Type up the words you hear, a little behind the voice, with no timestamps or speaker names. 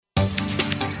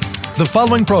The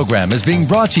following program is being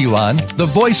brought to you on the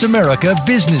Voice America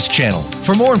Business Channel.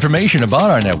 For more information about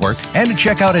our network and to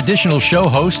check out additional show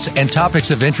hosts and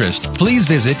topics of interest, please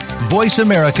visit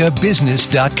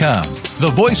voiceamericabusiness.com.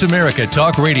 The Voice America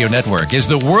Talk Radio Network is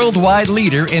the worldwide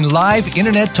leader in live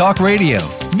Internet talk radio.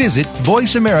 Visit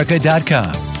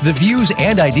voiceamerica.com. The views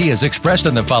and ideas expressed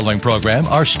on the following program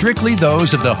are strictly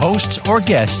those of the hosts or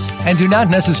guests and do not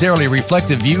necessarily reflect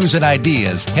the views and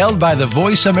ideas held by the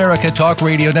Voice America Talk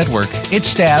Radio Network, its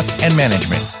staff, and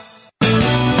management.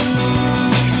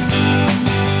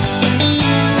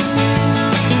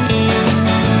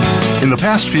 In the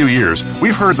past few years,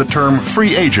 we've heard the term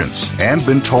free agents and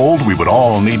been told we would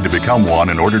all need to become one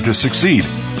in order to succeed.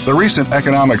 The recent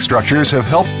economic structures have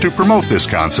helped to promote this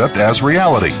concept as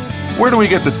reality. Where do we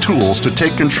get the tools to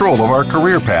take control of our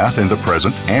career path in the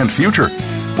present and future?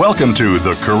 Welcome to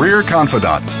The Career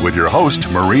Confidant with your host,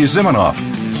 Marie Zimenoff.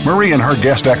 Marie and her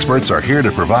guest experts are here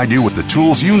to provide you with the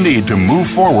tools you need to move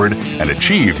forward and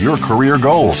achieve your career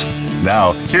goals.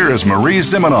 Now, here is Marie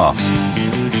Zimenoff.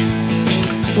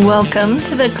 Welcome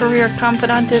to the Career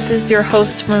Confidant. This is your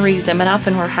host, Marie Zimenoff,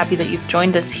 and we're happy that you've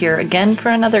joined us here again for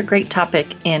another great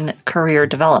topic in career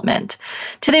development.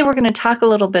 Today, we're going to talk a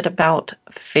little bit about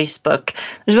Facebook.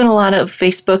 There's been a lot of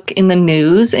Facebook in the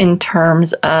news in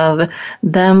terms of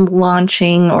them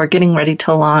launching or getting ready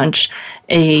to launch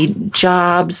a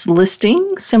jobs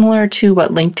listing similar to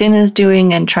what LinkedIn is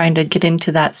doing and trying to get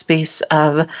into that space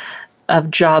of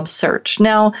job search.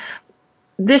 Now,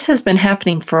 this has been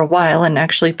happening for a while, and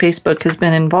actually Facebook has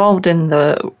been involved in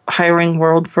the hiring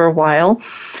world for a while.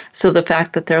 So the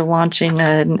fact that they're launching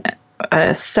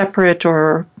a separate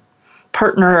or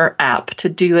partner app to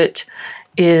do it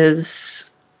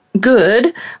is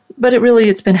good, but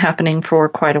it's been happening for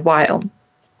quite a while.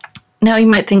 Now you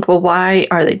might think, well, why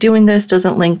are they doing this?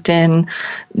 Doesn't LinkedIn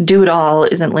do it all?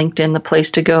 Isn't LinkedIn the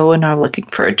place to go and are looking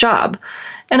for a job?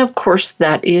 And of course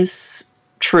that is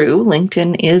true.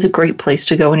 LinkedIn is a great place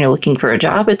to go when you're looking for a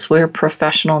job. It's where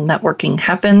professional networking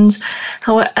happens.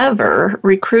 However,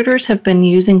 recruiters have been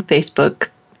using Facebook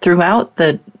throughout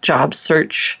the job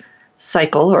search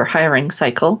cycle or hiring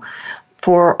cycle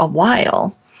for a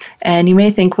while. And you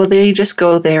may think, well, they just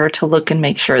go there to look and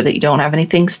make sure that you don't have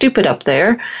anything stupid up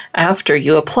there after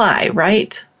you apply,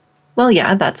 right? Well,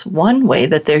 yeah, that's one way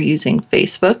that they're using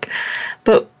Facebook.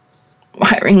 But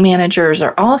hiring managers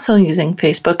are also using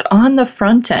Facebook on the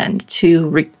front end to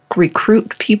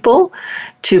recruit people,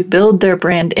 to build their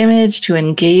brand image, to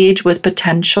engage with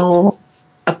potential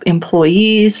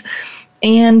employees,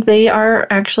 and they are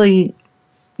actually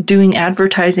doing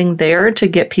advertising there to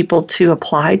get people to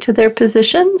apply to their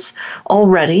positions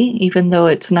already, even though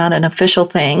it's not an official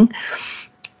thing.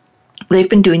 They've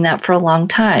been doing that for a long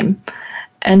time.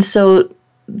 And so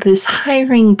this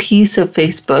hiring piece of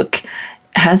Facebook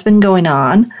has been going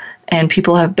on, and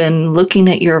people have been looking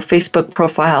at your Facebook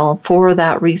profile for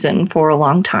that reason for a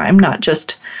long time, not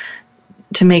just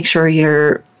to make sure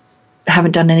you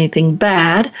haven't done anything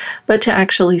bad, but to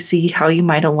actually see how you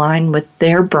might align with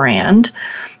their brand.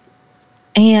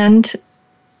 And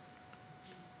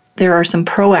there are some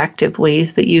proactive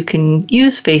ways that you can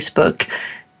use Facebook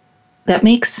that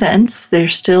make sense. They're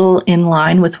still in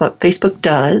line with what Facebook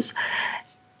does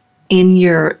in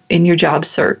your job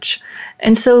search.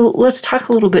 And so let's talk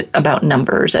a little bit about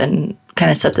numbers and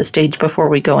kind of set the stage before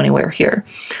we go anywhere here.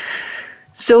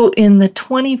 So in the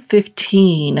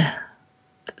 2015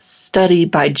 study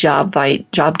by JobVite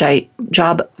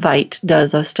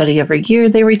does a study every year.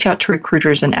 They reach out to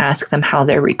recruiters and ask them how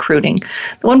they're recruiting.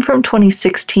 The one from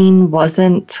 2016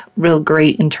 wasn't real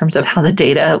great in terms of how the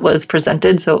data was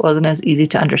presented, so it wasn't as easy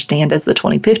to understand as the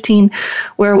 2015,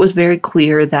 where it was very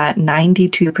clear that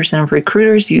 92% of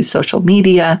recruiters use social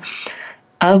media.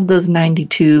 Of those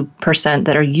 92%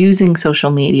 that are using social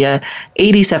media,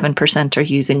 87% are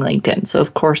using LinkedIn. So,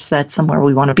 of course, that's somewhere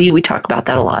we want to be. We talk about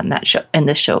that a lot in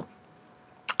this show.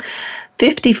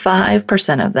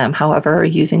 55% of them, however, are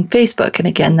using Facebook. And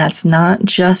again, that's not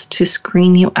just to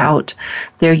screen you out.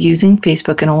 They're using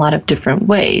Facebook in a lot of different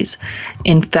ways.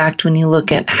 In fact, when you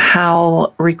look at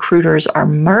how recruiters are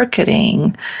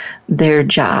marketing their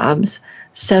jobs,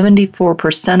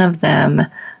 74% of them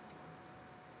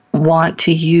want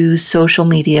to use social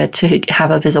media to have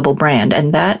a visible brand.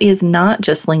 And that is not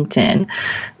just LinkedIn.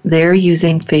 They're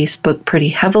using Facebook pretty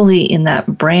heavily in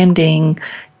that branding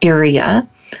area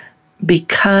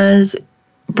because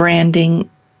branding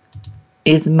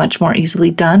is much more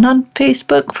easily done on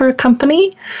Facebook for a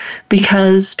company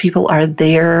because people are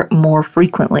there more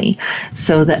frequently.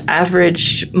 So the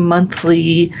average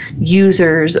monthly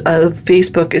users of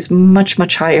Facebook is much,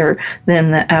 much higher than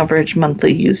the average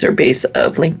monthly user base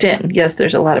of LinkedIn. Yes,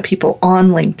 there's a lot of people on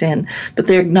LinkedIn, but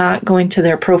they're not going to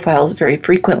their profiles very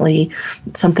frequently.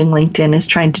 It's something LinkedIn is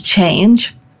trying to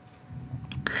change.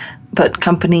 But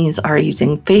companies are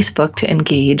using Facebook to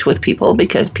engage with people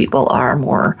because people are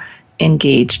more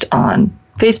engaged on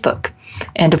Facebook.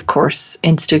 And of course,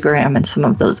 Instagram and some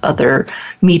of those other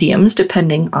mediums,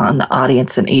 depending on the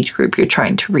audience and age group you're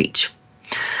trying to reach.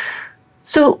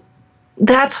 So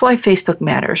that's why Facebook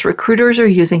matters. Recruiters are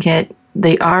using it.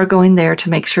 They are going there to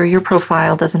make sure your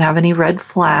profile doesn't have any red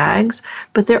flags,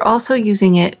 but they're also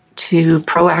using it to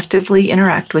proactively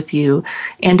interact with you.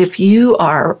 And if you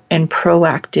are in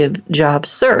proactive job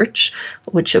search,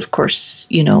 which of course,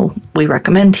 we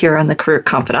recommend here on the Career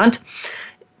Confidant,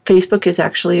 Facebook is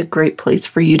actually a great place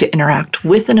for you to interact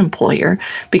with an employer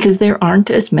because there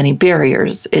aren't as many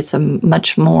barriers. It's a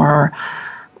much more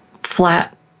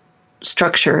flat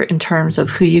structure in terms of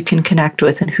who you can connect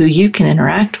with and who you can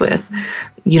interact with.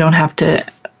 You don't have to,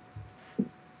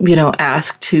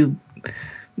 ask to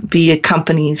be a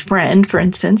company's friend, for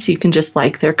instance. You can just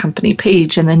like their company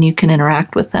page and then you can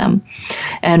interact with them.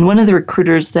 And one of the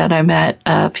recruiters that I met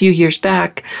a few years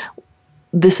back,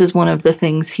 this is one of the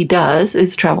things he does,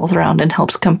 is travels around and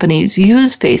helps companies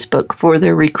use Facebook for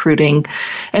their recruiting.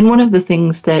 And one of the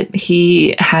things that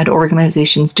he had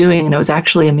organizations doing, and it was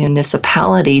actually a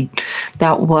municipality,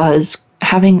 that was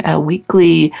having a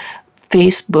weekly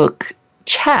Facebook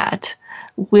chat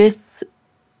with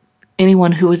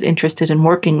anyone who was interested in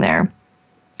working there.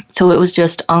 So it was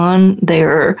just on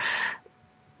their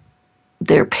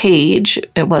page.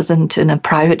 It wasn't in a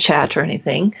private chat or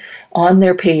anything. On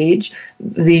their page,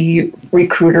 the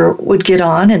recruiter would get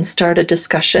on and start a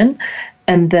discussion,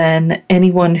 and then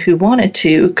anyone who wanted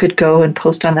to could go and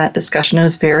post on that discussion. It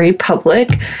was very public,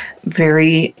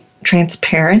 very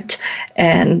transparent,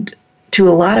 and to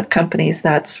a lot of companies,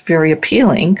 that's very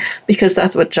appealing because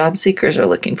that's what job seekers are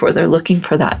looking for. They're looking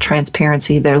for that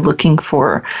transparency. They're looking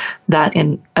for that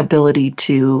ability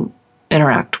to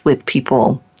interact with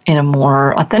people in a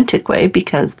more authentic way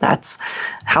because that's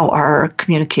how our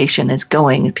communication is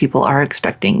going. People are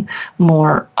expecting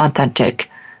more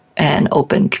authentic and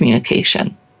open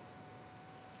communication.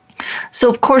 So,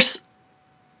 of course,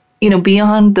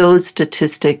 beyond those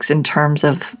statistics in terms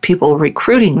of people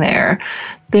recruiting there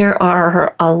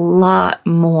are a lot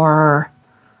more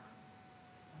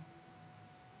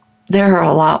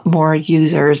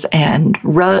users and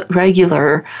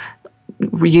regular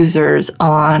users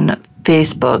on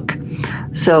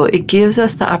Facebook. So it gives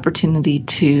us the opportunity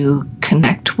to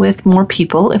connect with more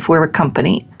people if we're a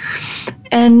company.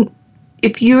 And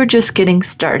if you're just getting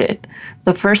started,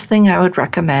 the first thing I would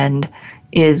recommend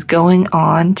is going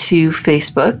on to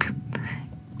Facebook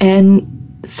and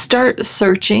start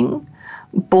searching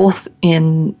both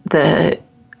in the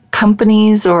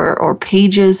companies or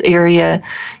pages area.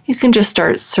 You can just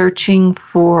start searching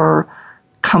for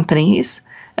companies,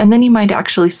 and then you might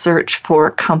actually search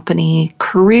for company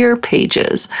career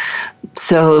pages.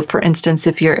 So, for instance,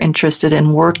 if you're interested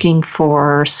in working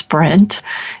for Sprint,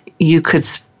 you could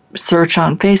search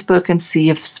on Facebook and see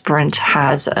if Sprint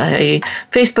has a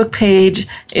Facebook page.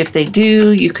 If they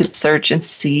do, you could search and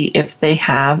see if they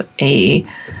have a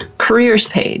careers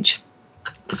page.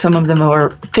 Some of the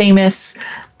more famous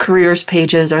careers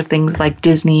pages are things like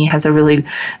Disney has a really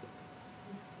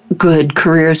good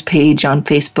careers page on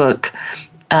Facebook.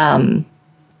 And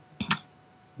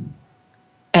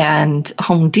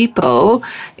Home Depot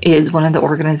is one of the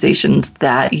organizations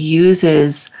that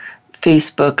uses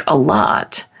Facebook a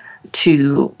lot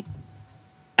to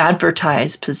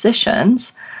advertise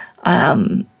positions.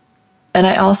 And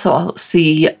I also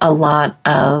see a lot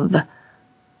of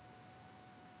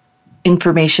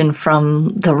information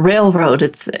from the railroad.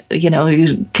 It's, you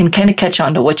can kind of catch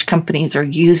on to which companies are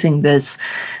using this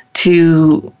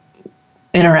to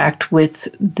interact with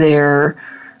their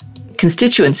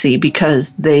constituency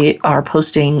because they are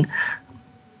posting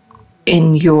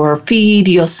in your feed.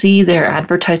 You'll see their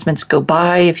advertisements go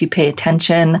by if you pay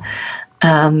attention.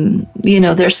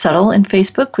 They're subtle in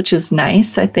Facebook, which is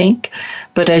nice, I think.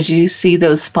 But as you see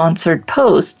those sponsored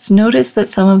posts, notice that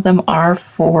some of them are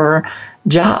for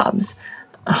jobs.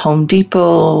 Home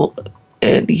Depot,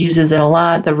 it uses it a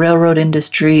lot. The railroad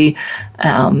industry,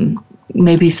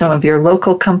 maybe some of your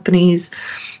local companies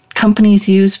companies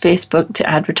use Facebook to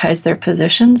advertise their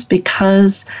positions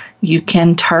because you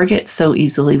can target so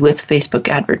easily with Facebook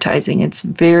advertising. It's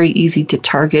very easy to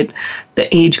target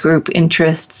the age group,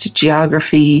 interests,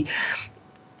 geography.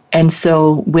 And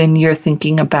so when you're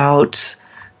thinking about,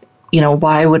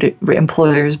 why would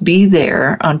employers be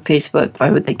there on Facebook?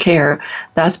 Why would they care?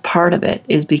 That's part of it,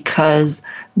 is because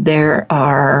there's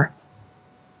a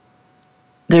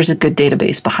good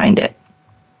database behind it.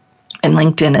 And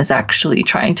LinkedIn is actually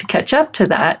trying to catch up to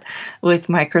that with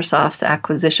Microsoft's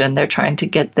acquisition. They're trying to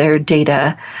get their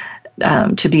data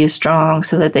to be as strong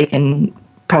so that they can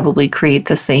probably create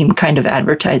the same kind of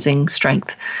advertising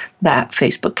strength that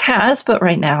Facebook has. But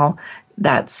right now,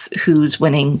 that's who's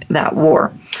winning that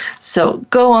war. So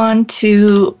go on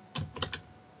to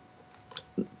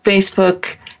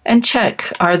Facebook and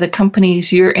check, are the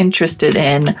companies you're interested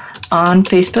in on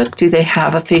Facebook? Do they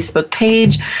have a Facebook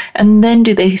page? And then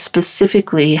do they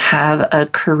specifically have a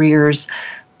careers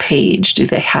page? Do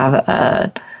they have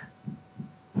a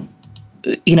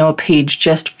page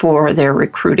just for their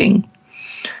recruiting?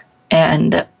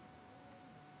 And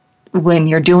when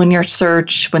you're doing your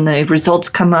search, when the results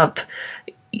come up,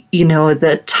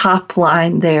 the top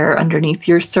line there underneath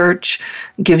your search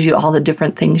gives you all the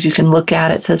different things you can look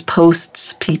at. It says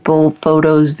posts, people,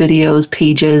 photos, videos,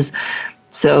 pages.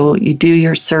 So you do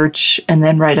your search, and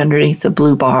then right underneath the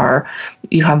blue bar,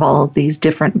 you have all of these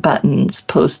different buttons: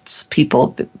 posts,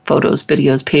 people, photos,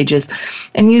 videos, pages.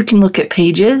 And you can look at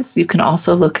pages. You can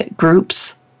also look at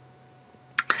groups.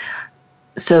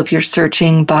 So if you're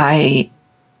searching by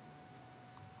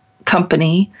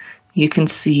company, you can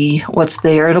see what's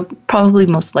there. It'll probably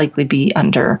most likely be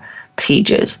under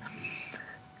pages.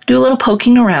 Do a little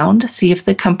poking around, see if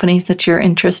the companies that you're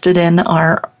interested in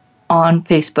are on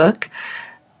Facebook.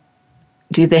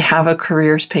 Do they have a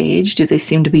careers page? Do they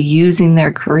seem to be using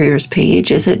their careers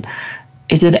page? Is it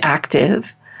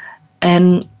active?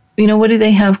 And, what do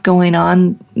they have going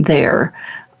on there?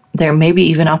 There may be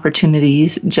even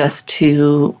opportunities just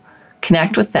to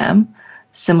connect with them,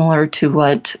 similar to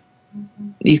what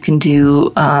you can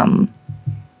do,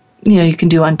 you can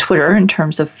do on Twitter in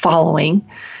terms of following.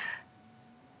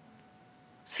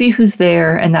 See who's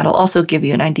there, and that'll also give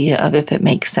you an idea of if it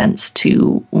makes sense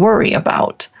to worry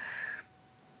about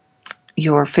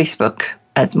your Facebook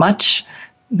as much.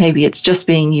 Maybe it's just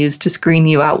being used to screen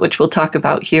you out, which we'll talk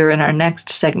about here in our next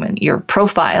segment. Your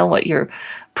profile, what your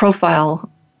profile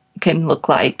can look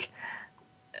like.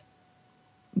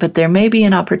 But there may be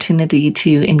an opportunity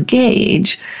to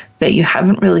engage that you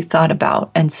haven't really thought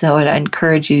about. And so I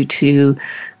encourage you to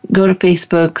go to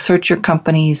Facebook, search your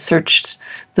companies, search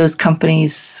those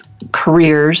companies'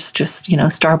 careers, just,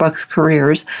 Starbucks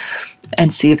careers,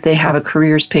 and see if they have a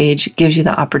careers page. It gives you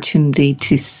the opportunity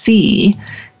to see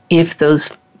if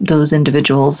those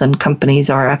individuals and companies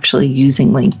are actually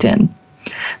using LinkedIn.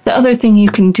 The other thing you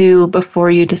can do before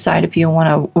you decide if you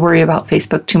want to worry about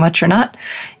Facebook too much or not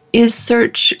is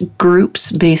search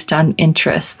groups based on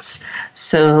interests.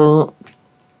 So,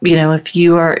 if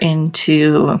you are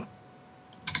into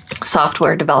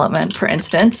software development, for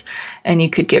instance, and you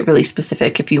could get really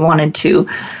specific if you wanted to,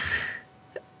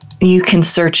 you can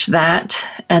search that,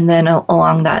 and then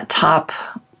along that top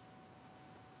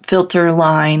filter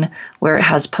line where it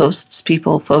has posts,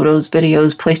 people, photos,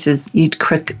 videos, places, you'd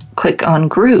click on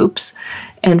groups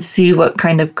and see what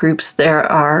kind of groups there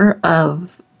are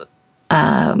of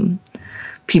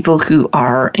people who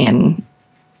are in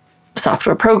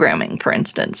software programming, for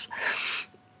instance.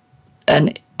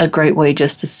 And a great way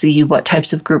just to see what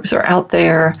types of groups are out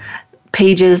there.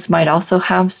 Pages might also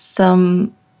have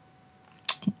some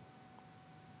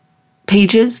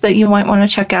pages that you might want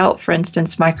to check out. For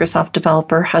instance, Microsoft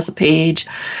Developer has a page,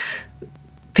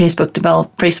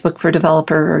 Facebook for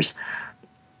developers.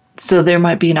 So there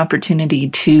might be an opportunity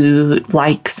to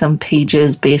like some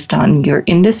pages based on your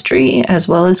industry as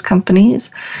well as companies,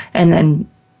 and then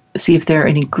see if there are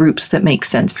any groups that make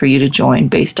sense for you to join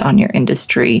based on your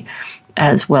industry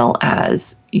as well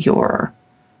as your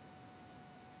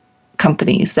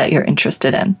companies that you're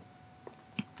interested in.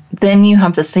 Then you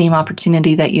have the same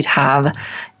opportunity that you'd have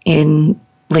in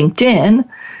LinkedIn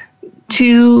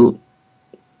to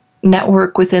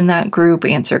network within that group,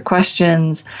 answer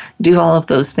questions, do all of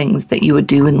those things that you would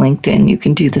do in LinkedIn. You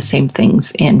can do the same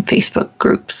things in Facebook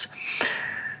groups.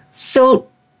 So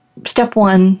step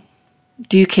one,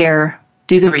 do you care?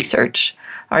 Do the research.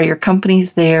 Are your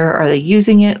companies there? Are they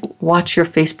using it? Watch your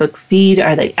Facebook feed.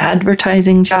 Are they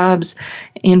advertising jobs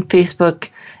in Facebook?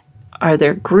 Are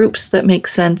there groups that make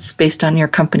sense based on your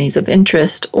companies of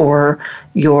interest or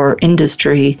your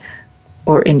industry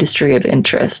or industry of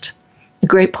interest? a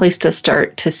great place to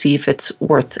start to see if it's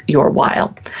worth your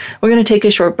while. We're going to take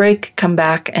a short break, come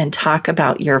back and talk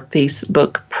about your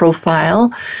Facebook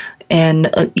profile and,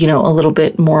 a little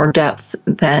bit more depth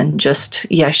than just,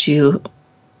 yes, you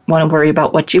want to worry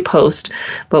about what you post,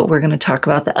 but we're going to talk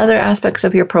about the other aspects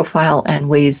of your profile and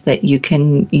ways that you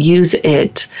can use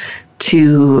it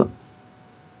to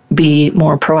be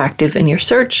more proactive in your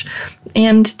search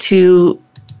and to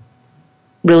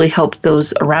really help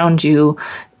those around you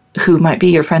who might be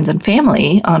your friends and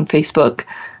family on Facebook.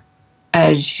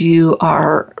 As you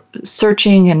are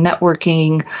searching and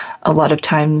networking, a lot of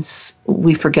times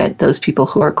we forget those people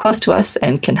who are close to us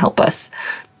and can help us.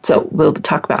 So we'll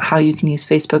talk about how you can use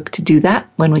Facebook to do that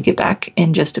when we get back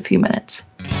in just a few minutes.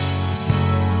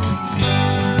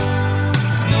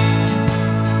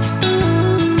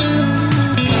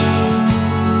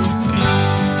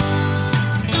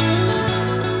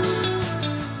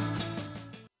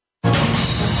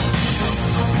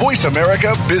 Voice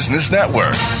America Business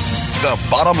Network, the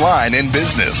bottom line in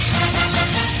business.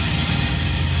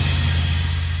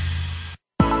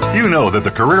 You know that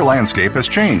the career landscape has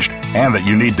changed and that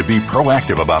you need to be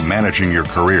proactive about managing your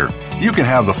career. You can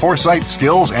have the foresight,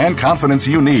 skills, and confidence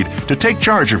you need to take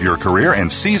charge of your career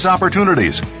and seize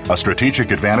opportunities. A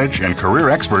strategic advantage and career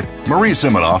expert, Marie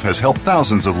Zimenoff has helped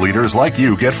thousands of leaders like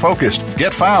you get focused,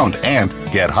 get found, and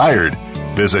get hired.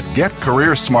 Visit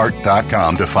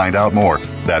getcareersmart.com to find out more.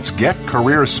 That's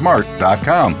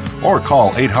getcareersmart.com or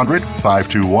call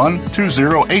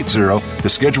 800-521-2080 to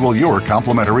schedule your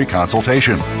complimentary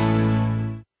consultation.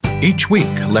 Each week,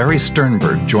 Larry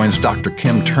Sternberg joins Dr.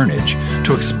 Kim Turnage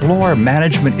to explore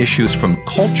management issues from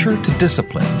culture to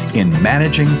discipline in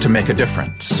Managing to Make a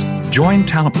Difference. Join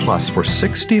Talent Plus for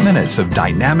 60 minutes of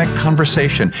dynamic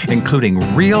conversation, including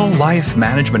real-life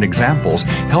management examples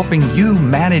helping you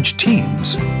manage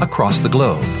teams across the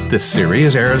globe. This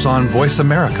series airs on Voice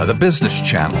America, the Business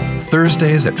Channel,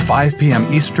 Thursdays at 5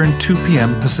 p.m. Eastern, 2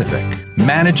 p.m. Pacific.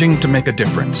 Managing to Make a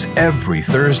Difference every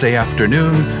Thursday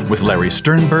afternoon with Larry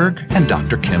Sternberg and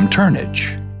Dr. Kim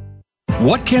Turnage.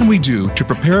 What can we do to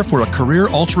prepare for a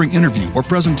career-altering interview or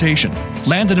presentation,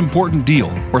 land an important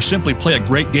deal, or simply play a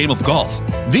great game of golf?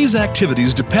 These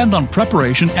activities depend on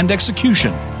preparation and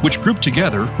execution, which grouped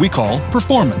together we call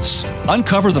performance.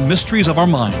 Uncover the mysteries of our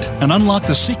mind and unlock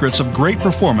the secrets of great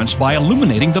performance by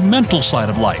illuminating the mental side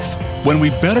of life. When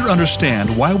we better understand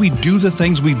why we do the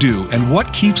things we do and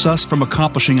what keeps us from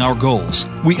accomplishing our goals,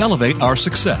 we elevate our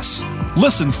success.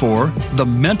 Listen for The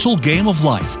Mental Game of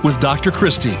Life with Dr.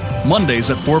 Christie, Mondays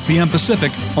at 4 p.m.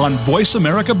 Pacific on Voice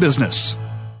America Business.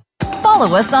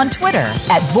 Follow us on Twitter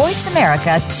at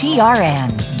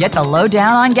VoiceAmericaTRN. Get the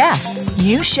lowdown on guests,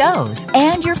 new shows,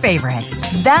 and your favorites.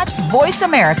 That's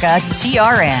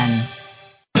VoiceAmericaTRN.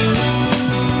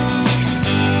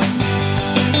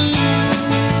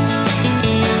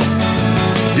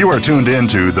 You are tuned in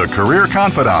to The Career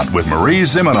Confidant with Marie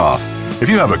Zimenoff. If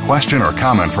you have a question or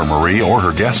comment for Marie or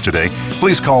her guest today,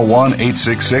 please call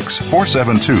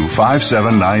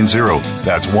 1-866-472-5790.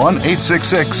 That's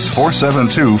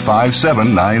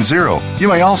 1-866-472-5790. You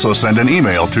may also send an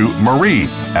email to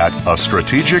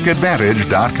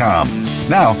marie@astrategicadvantage.com.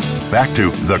 Now, back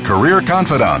to The Career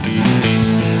Confidant.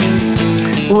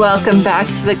 Welcome back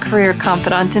to The Career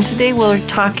Confidant, and today we're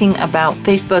talking about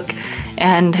Facebook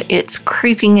and it's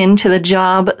creeping into the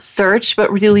job search,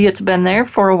 but really it's been there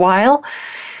for a while.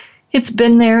 It's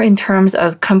been there in terms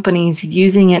of companies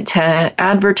using it to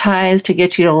advertise, to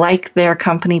get you to like their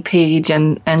company page,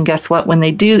 and guess what? When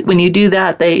you do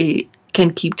that, they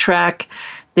can keep track.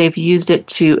 They've used it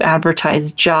to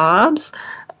advertise jobs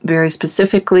very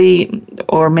specifically,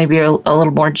 or maybe a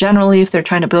little more generally if they're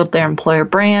trying to build their employer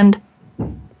brand.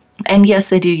 And yes,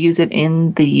 they do use it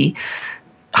in the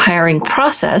hiring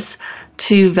process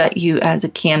to vet you as a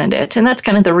candidate. And that's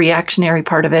kind of the reactionary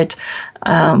part of it,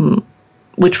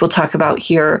 which we'll talk about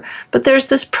here. But there's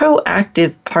this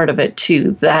proactive part of it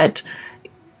too, that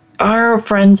our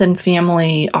friends and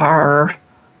family are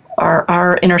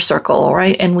our inner circle,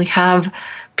 right? And we have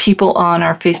people on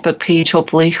our Facebook page,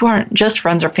 hopefully, who aren't just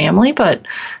friends or family, but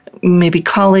maybe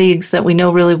colleagues that we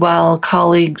know really well,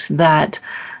 colleagues that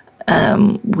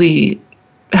we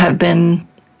have been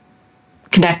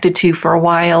connected to for a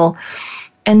while.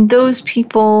 And those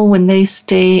people, when they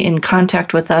stay in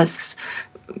contact with us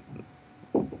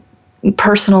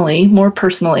personally, more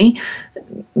personally,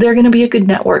 they're going to be a good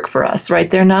network for us, right?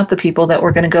 They're not the people that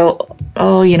we're going to go,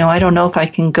 oh, I don't know if I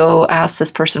can go ask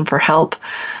this person for help.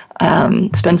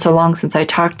 It's been so long since I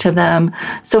talked to them.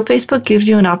 So Facebook gives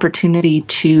you an opportunity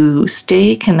to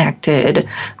stay connected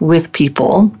with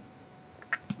people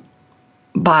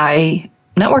by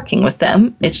networking with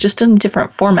them. It's just in a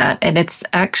different format, and it's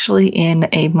actually in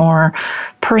a more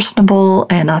personable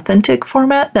and authentic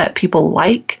format that people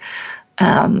like.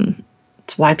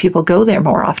 It's why people go there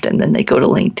more often than they go to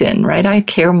LinkedIn, right? I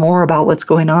care more about what's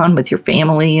going on with your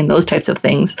family and those types of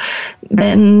things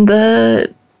than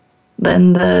the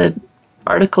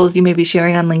articles you may be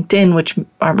sharing on LinkedIn, which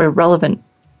are relevant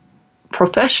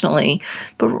professionally,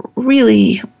 but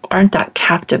really aren't that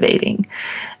captivating.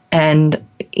 And,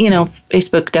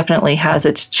 Facebook definitely has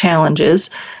its challenges.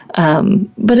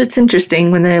 But it's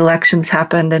interesting when the elections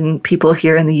happened and people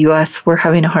here in the U.S. were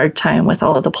having a hard time with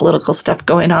all of the political stuff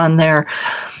going on there.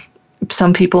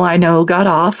 Some people I know got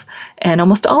off, and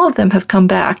almost all of them have come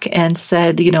back and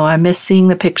said, I miss seeing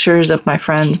the pictures of my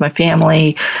friends, my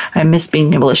family. I miss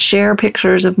being able to share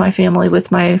pictures of my family with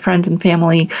my friends and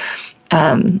family.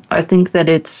 I think that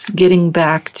it's getting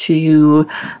back to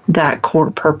that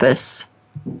core purpose.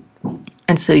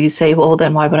 And so you say, well,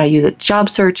 then why would I use it to job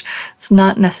search? It's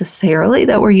not necessarily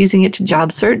that we're using it to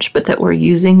job search, but that we're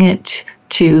using it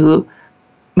to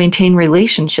maintain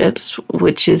relationships,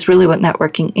 which is really what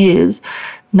networking is,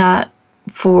 not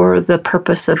for the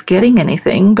purpose of getting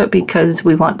anything, but because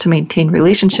we want to maintain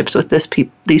relationships with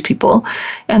these people.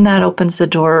 And that opens the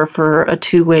door for a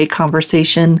two-way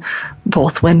conversation,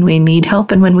 both when we need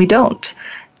help and when we don't.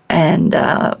 And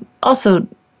also,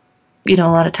 a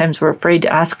lot of times we're afraid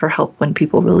to ask for help when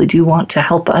people really do want to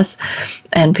help us,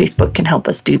 and Facebook can help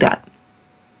us do that.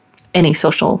 Any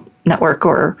social network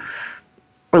or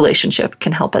relationship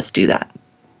can help us do that.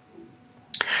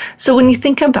 So when you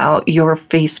think about your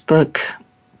Facebook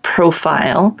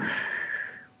profile,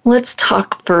 let's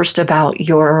talk first about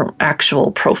your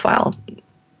actual profile.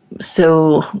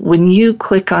 So when you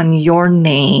click on your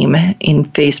name in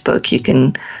Facebook, you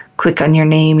can click on your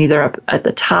name either up at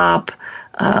the top,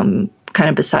 kind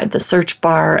of beside the search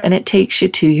bar, and it takes you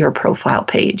to your profile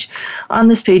page. On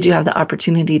this page, you have the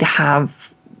opportunity to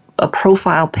have a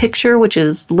profile picture, which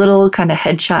is little kind of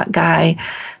headshot guy,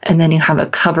 and then you have a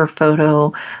cover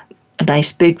photo, a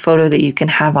nice big photo that you can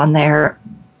have on there,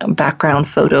 a background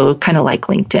photo, kind of like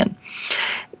LinkedIn.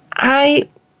 I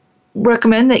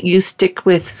recommend that you stick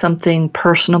with something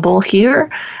personable here,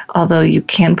 although you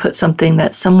can put something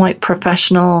that's somewhat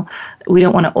professional. We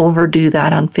don't want to overdo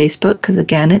that on Facebook because,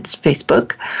 again, it's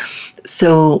Facebook.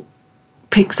 So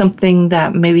pick something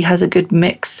that maybe has a good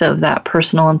mix of that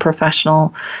personal and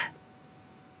professional,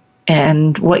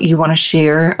 and what you want to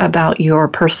share about your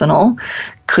personal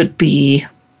could be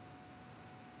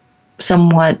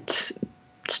somewhat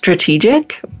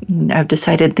strategic. I've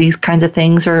decided these kinds of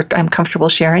things I'm comfortable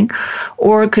sharing,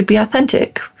 or it could be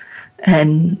authentic,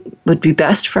 and would be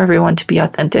best for everyone to be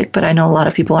authentic, but I know a lot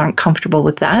of people aren't comfortable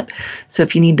with that. So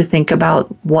if you need to think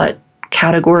about what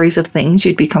categories of things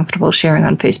you'd be comfortable sharing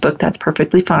on Facebook, that's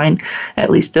perfectly fine. At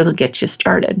least it'll get you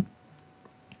started.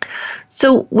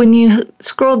 So when you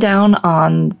scroll down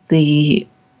on the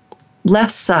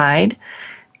left side,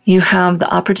 you have the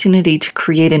opportunity to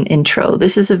create an intro.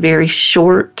 This is a very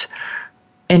short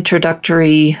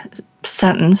introductory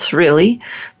sentence, really,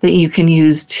 that you can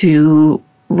use to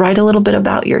write a little bit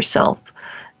about yourself.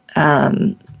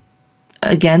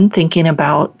 Again, thinking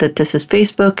about that this is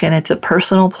Facebook and it's a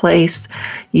personal place,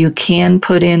 you can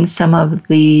put in some of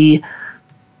the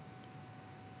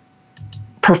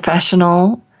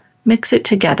professional, mix it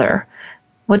together.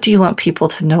 What do you want people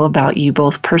to know about you,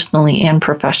 both personally and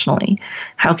professionally?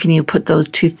 How can you put those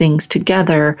two things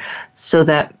together so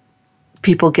that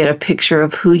people get a picture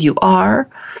of who you are,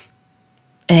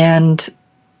 and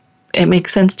it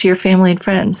makes sense to your family and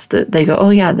friends, that they go, oh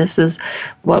yeah, this is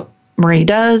what Marie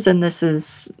does, and this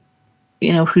is,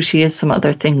 who she is, some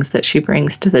other things that she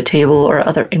brings to the table, or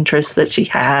other interests that she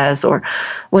has, or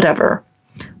whatever.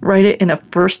 Write it in a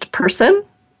first person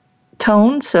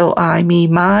tone, so I, me,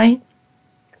 my,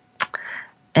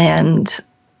 and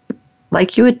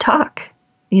like you would talk,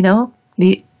 you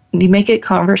make it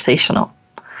conversational.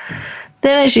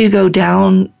 Then as you go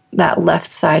down that left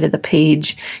side of the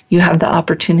page, you have the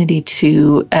opportunity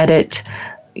to edit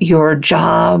your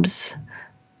jobs,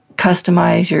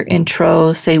 customize your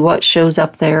intro, say what shows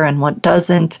up there and what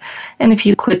doesn't. And if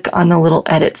you click on the little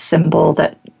edit symbol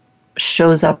that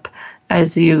shows up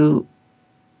as you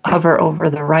hover over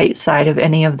the right side of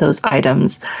any of those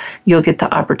items, you'll get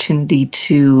the opportunity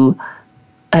to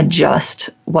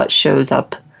adjust what shows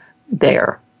up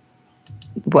there.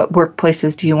 What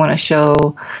workplaces do you want to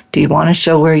show? Do you want to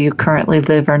show where you currently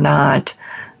live or not?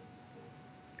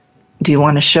 Do you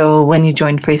want to show when you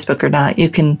joined Facebook or not? You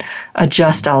can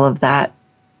adjust all of that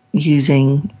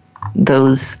using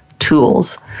those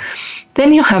tools.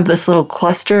 Then you have this little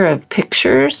cluster of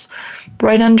pictures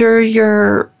right under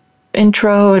your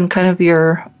intro and kind of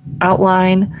your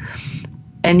outline.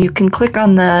 And you can click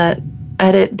on the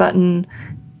edit button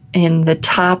in the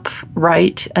top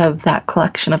right of that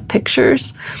collection of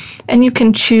pictures, and you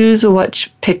can choose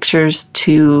which pictures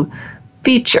to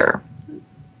feature.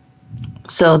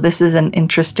 So this is an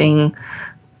interesting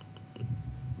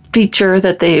feature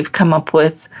that they've come up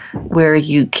with where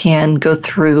you can go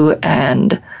through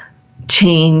and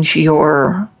change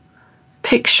your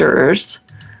pictures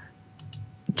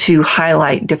to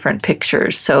highlight different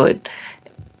pictures. So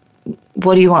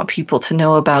what do you want people to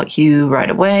know about you right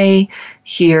away?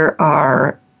 Here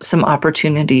are some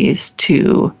opportunities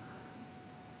to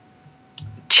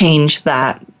change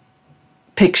that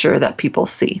picture that people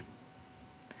see.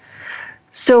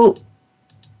 So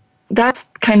that's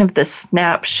kind of the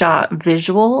snapshot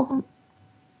visual.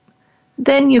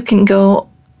 Then you can go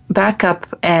back up,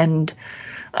 and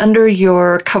under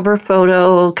your cover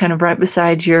photo, kind of right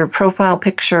beside your profile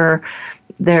picture,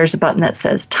 there's a button that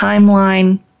says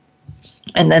Timeline,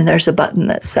 and then there's a button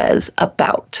that says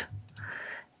About.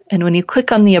 And when you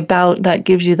click on the About, that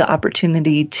gives you the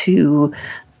opportunity to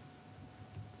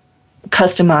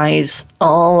customize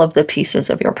all of the pieces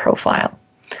of your profile.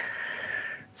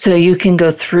 So you can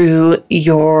go through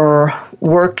your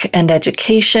work and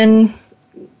education,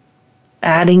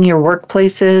 adding your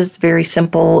workplaces, very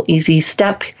simple, easy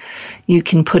step. You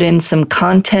can put in some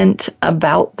content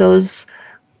about those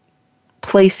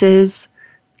places.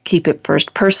 Keep it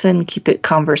first person, keep it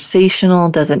conversational,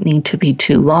 doesn't need to be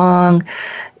too long.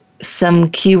 Some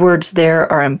keywords there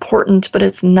are important, but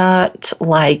it's not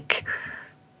like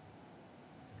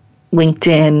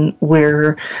LinkedIn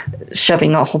where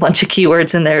shoving a whole bunch of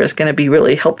keywords in there is going to be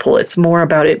really helpful. It's more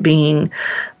about it being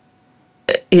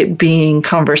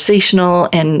conversational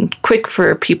and quick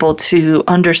for people to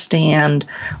understand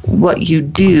what you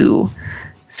do.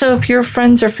 So if your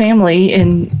friends or family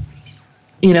and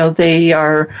they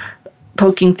are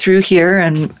poking through here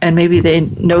and maybe they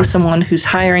know someone who's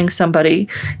hiring somebody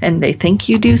and they think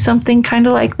you do something kind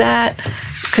of like that,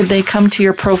 could they come to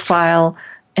your profile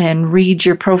and read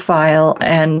your profile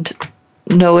and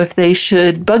know if they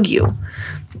should bug you?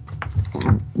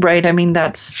 Right? I mean,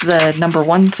 that's the number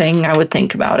one thing I would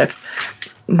think about.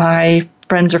 If my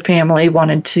friends or family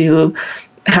wanted to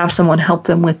have someone help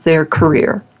them with their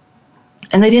career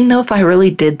and they didn't know if I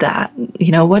really did that,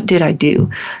 what did I do?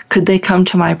 Could they come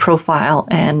to my profile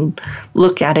and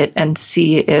look at it and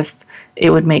see if it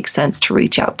would make sense to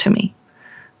reach out to me?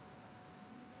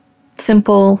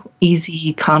 Simple,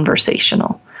 easy,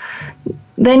 conversational.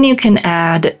 Then you can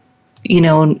add,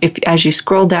 if as you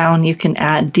scroll down, you can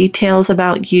add details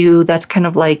about you. That's kind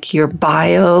of like your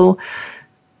bio.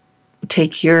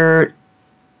 Take your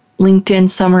LinkedIn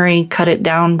summary, cut it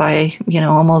down by,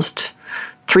 almost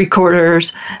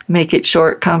 3/4, make it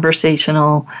short,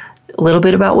 conversational, a little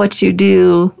bit about what you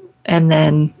do, and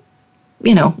then,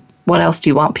 what else do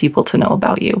you want people to know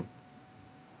about you?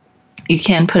 You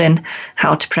can put in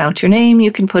how to pronounce your name.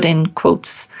 You can put in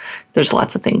quotes. There's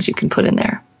lots of things you can put in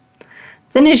there.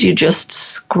 Then as you just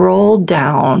scroll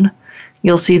down,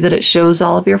 you'll see that it shows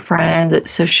all of your friends. It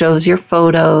shows your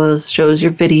photos, shows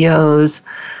your videos.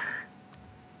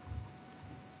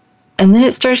 And then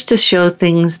it starts to show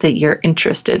things that you're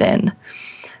interested in.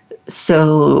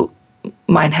 So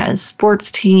mine has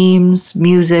sports teams,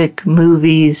 music,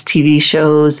 movies, TV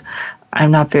shows.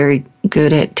 I'm not very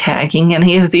good at tagging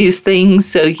any of these things,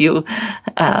 so you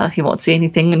won't see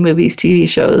anything in movies, TV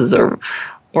shows,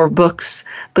 or books.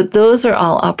 But those are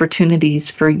all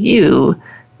opportunities for you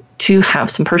to have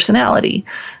some personality.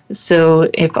 So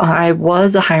if I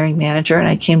was a hiring manager and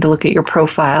I came to look at your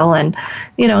profile and,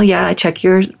 I check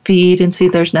your feed and see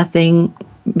there's nothing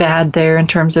bad there in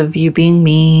terms of you being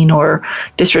mean or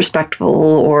disrespectful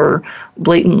or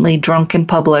blatantly drunk in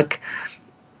public,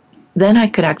 then I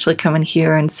could actually come in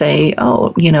here and say,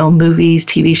 movies,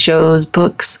 TV shows,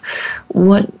 books,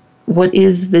 what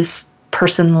is this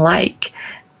person like?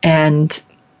 And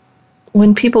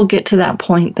when people get to that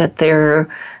point that they're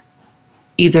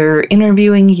either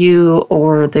interviewing you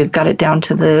or they've got it down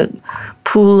to the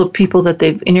pool of people that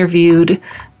they've interviewed,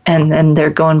 and then they're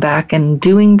going back and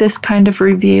doing this kind of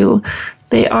review,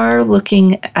 they are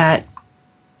looking at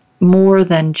more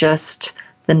than just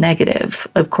the negative.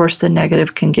 Of course, the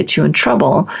negative can get you in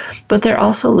trouble, but they're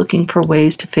also looking for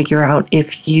ways to figure out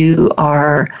if you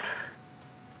are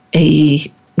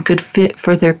a good fit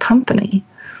for their company.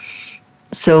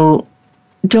 So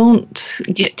don't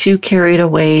get too carried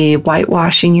away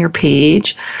whitewashing your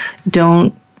page.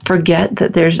 Don't forget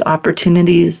that there's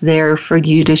opportunities there for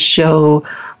you to show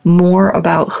more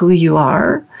about who you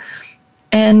are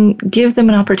and give them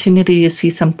an opportunity to see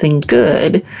something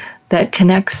good that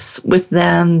connects with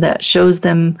them, that shows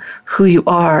them who you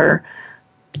are,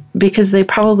 because they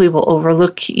probably will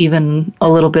overlook even a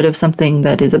little bit of something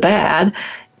that is a bad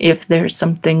if there's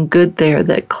something good there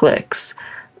that clicks.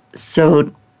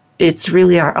 So it's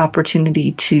really our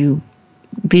opportunity to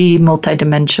be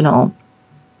multidimensional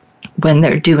when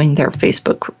they're doing their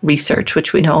Facebook research,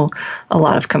 which we know a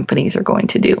lot of companies are going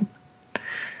to do.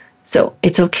 So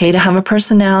it's okay to have a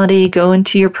personality, go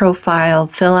into your profile,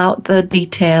 fill out the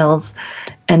details,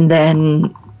 and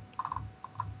then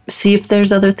see if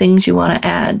there's other things you want to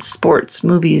add, sports,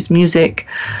 movies, music.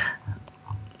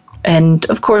 And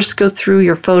of course, go through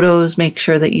your photos, make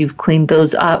sure that you've cleaned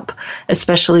those up,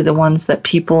 especially the ones that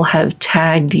people have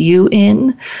tagged you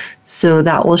in. So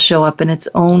that will show up in its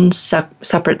own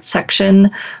separate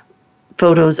section.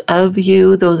 Photos of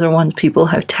you, those are ones people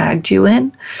have tagged you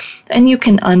in. And you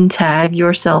can untag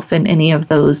yourself in any of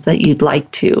those that you'd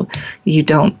like to. You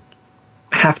don't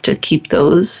have to keep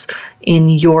those in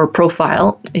your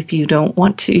profile if you don't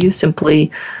want to. You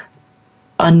simply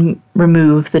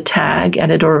remove the tag,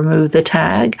 edit or remove the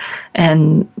tag,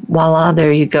 and voila,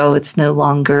 there you go. It's no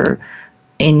longer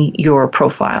in your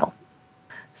profile.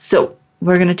 So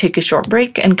we're going to take a short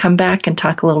break and come back and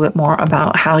talk a little bit more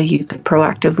about how you could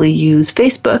proactively use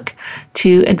Facebook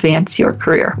to advance your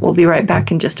career. We'll be right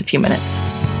back in just a few minutes.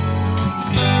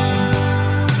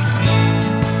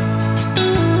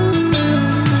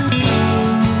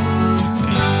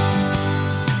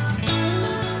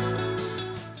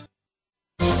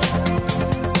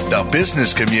 The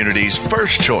business community's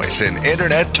first choice in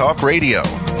Internet Talk Radio.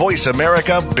 Voice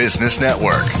America Business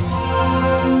Network.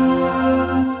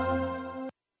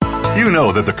 You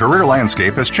know that the career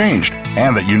landscape has changed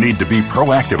and that you need to be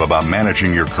proactive about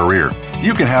managing your career.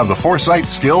 You can have the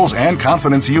foresight, skills, and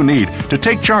confidence you need to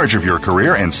take charge of your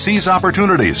career and seize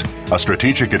opportunities. A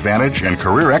strategic advantage and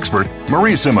career expert,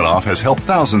 Marie Zimenoff has helped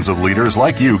thousands of leaders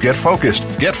like you get focused,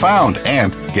 get found,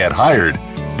 and get hired.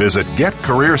 Visit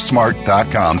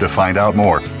getcareersmart.com to find out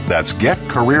more. That's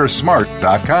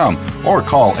getcareersmart.com or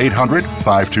call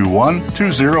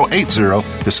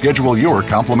 800-521-2080 to schedule your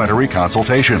complimentary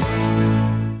consultation.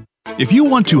 If you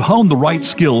want to hone the right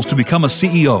skills to become a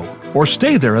CEO or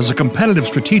stay there as a competitive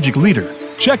strategic leader,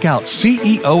 check out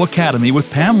CEO Academy with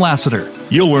Pam Lassiter.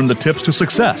 You'll learn the tips to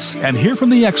success and hear from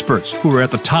the experts who are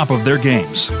at the top of their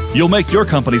games. You'll make your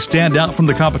company stand out from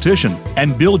the competition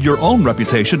and build your own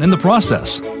reputation in the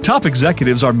process. Top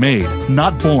executives are made,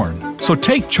 not born. So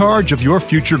take charge of your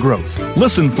future growth.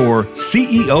 Listen for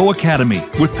CEO Academy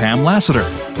with Pam Lassiter.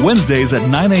 Wednesdays at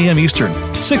 9 a.m. Eastern,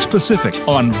 6 Pacific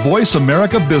on Voice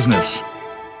America Business.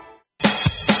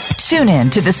 Tune in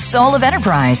to The Soul of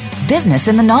Enterprise, Business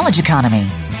in the Knowledge Economy,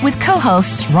 with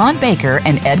co-hosts Ron Baker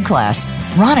and Ed Kless.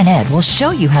 Ron and Ed will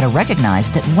show you how to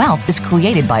recognize that wealth is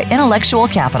created by intellectual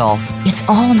capital. It's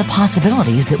all in the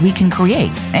possibilities that we can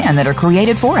create and that are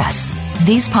created for us.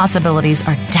 These possibilities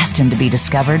are destined to be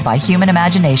discovered by human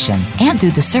imagination and through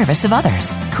the service of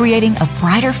others, creating a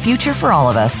brighter future for all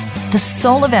of us. The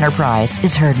Soul of Enterprise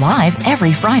is heard live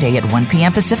every Friday at 1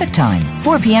 p.m. Pacific Time,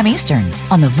 4 p.m. Eastern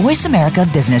on the Voice America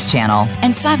Business Channel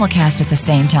and simulcast at the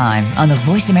same time on the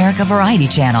Voice America Variety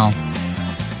Channel.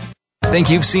 Think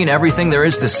you've seen everything there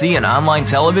is to see in online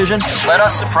television? Let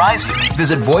us surprise you.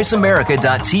 Visit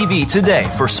voiceamerica.tv today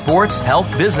for sports,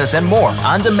 health, business, and more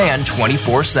on demand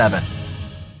 24/7.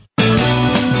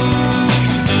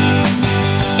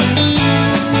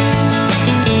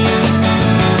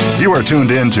 You are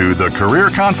tuned in to The Career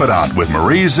Confidante with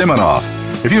Marie Zimenoff.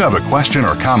 If you have a question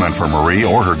or comment for Marie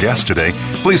or her guest today,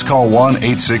 please call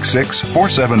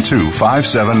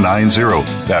 1-866-472-5790.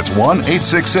 That's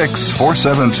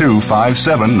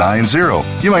 1-866-472-5790.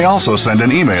 You may also send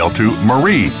an email to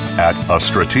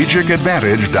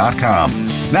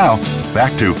marie@astrategicadvantage.com. Now,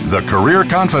 back to The Career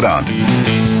Confidante.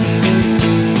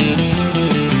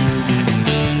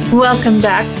 Welcome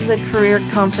back to The Career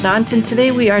Confidante, and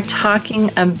today we are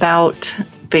talking about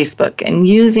Facebook and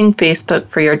using Facebook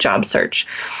for your job search.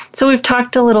 So we've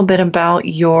talked a little bit about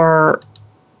your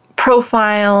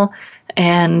profile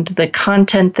and the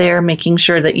content there, making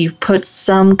sure that you've put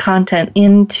some content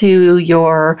into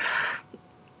your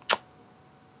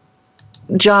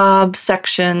job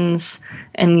sections,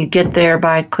 and you get there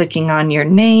by clicking on your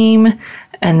name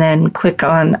and then click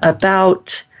on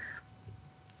About,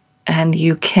 and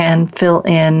you can fill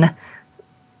in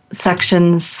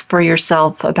sections for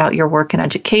yourself about your work and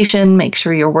education. Make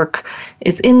sure your work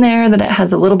is in there, that it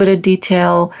has a little bit of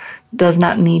detail, does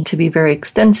not need to be very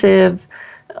extensive.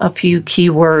 A few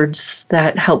keywords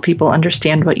that help people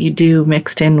understand what you do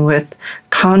mixed in with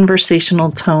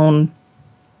conversational tone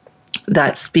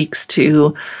that speaks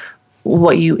to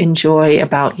what you enjoy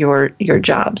about your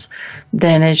jobs.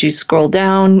 Then as you scroll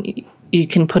down, you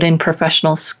can put in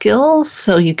professional skills,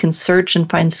 so you can search and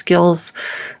find skills.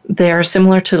 They're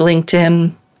similar to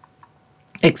LinkedIn,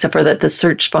 except for that the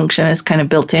search function is kind of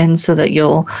built in so that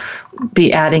you'll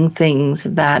be adding things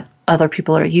that other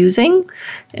people are using.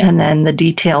 And then the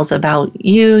details about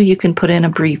you can put in a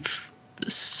brief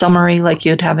summary like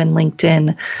you'd have in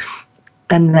LinkedIn.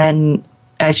 And then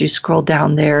as you scroll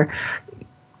down there,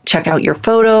 check out your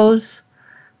photos.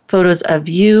 Photos of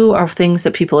you are things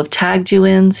that people have tagged you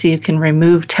in, so you can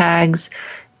remove tags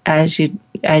as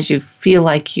you feel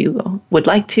like you would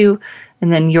like to.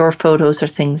 And then your photos are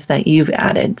things that you've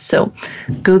added. So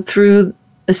go through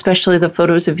especially the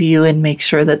photos of you and make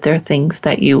sure that they're things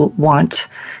that you want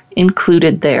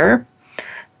included there.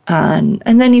 And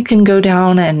then you can go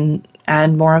down and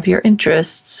add more of your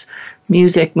interests: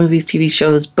 music, movies, TV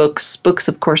shows, books. Books,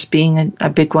 of course, being a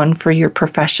big one for your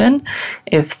profession.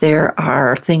 If there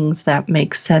are things that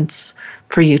make sense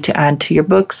for you to add to your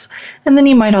books. And then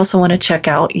you might also want to check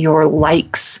out your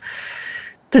likes,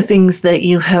 the things that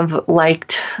you have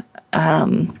liked.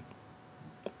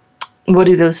 What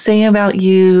do those say about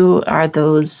you? Are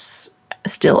those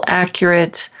still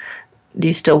accurate? Do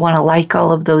you still want to like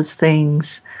all of those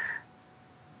things,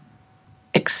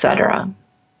 etc.?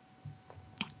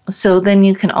 So then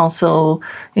you can also,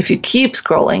 if you keep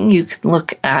scrolling, you can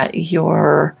look at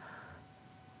your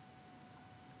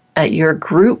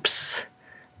groups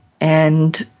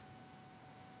and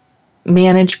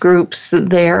manage groups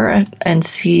there and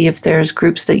see if there's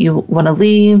groups that you want to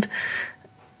leave.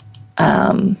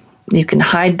 You can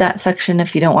hide that section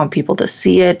if you don't want people to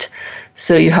see it.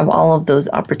 So you have all of those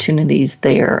opportunities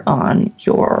there on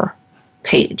your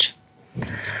page.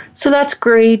 So that's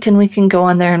great, and we can go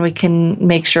on there and we can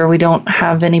make sure we don't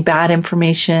have any bad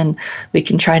information. We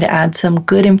can try to add some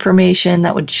good information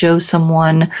that would show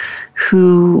someone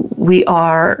who we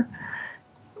are.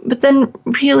 But then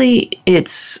really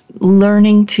it's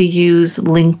learning to use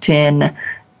LinkedIn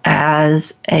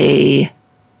as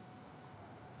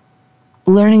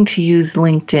learning to use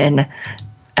Facebook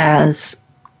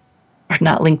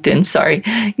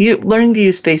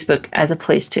as a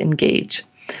place to engage.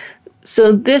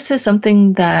 So this is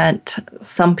something that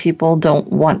some people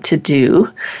don't want to do.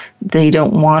 They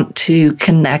don't want to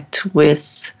connect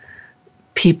with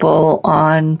people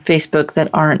on Facebook that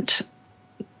aren't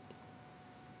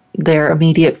their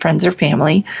immediate friends or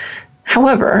family.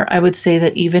 However, I would say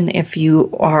that even if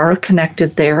you are connected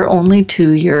there only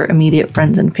to your immediate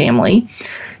friends and family,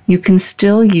 you can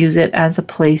still use it as a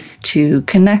place to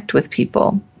connect with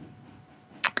people.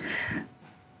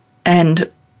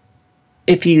 And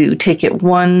if you take it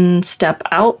one step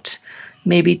out,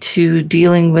 maybe to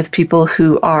dealing with people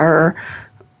who are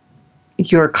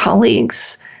your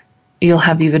colleagues, you'll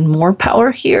have even more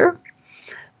power here.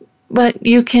 But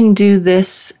you can do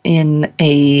this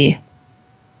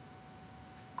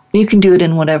you can do it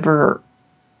in whatever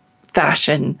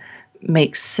fashion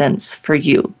makes sense for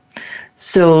you.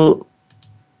 So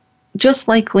just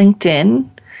like LinkedIn,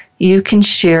 you can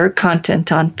share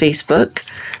content on Facebook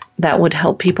that would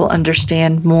help people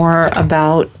understand more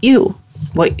about you,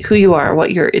 who you are,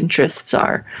 what your interests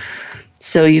are.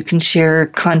 So you can share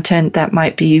content that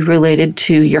might be related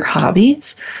to your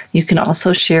hobbies. You can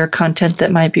also share content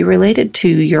that might be related to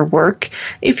your work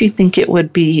if you think it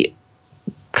would be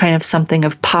kind of something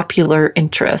of popular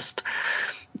interest.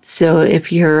 So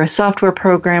if you're a software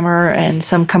programmer and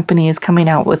some company is coming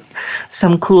out with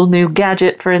some cool new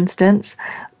gadget, for instance,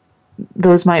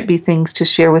 those might be things to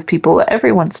share with people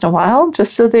every once in a while,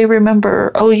 just so they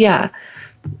remember, oh yeah,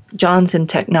 John's in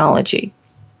technology.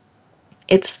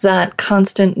 It's that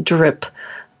constant drip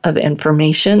of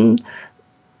information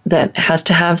that has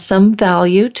to have some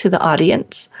value to the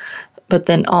audience, but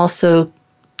then also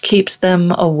keeps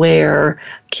them aware,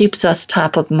 keeps us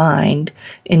top of mind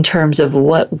in terms of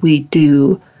what we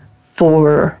do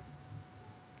for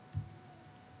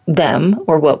them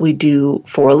or what we do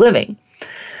for a living.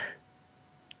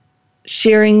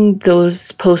 Sharing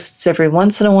those posts every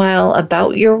once in a while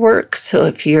about your work. So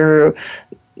if you're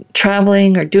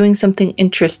traveling or doing something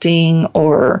interesting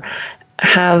or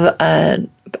have a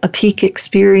peak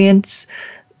experience,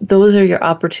 those are your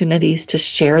opportunities to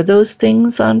share those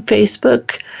things on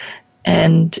Facebook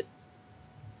and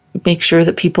make sure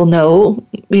that people know,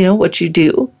 what you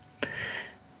do.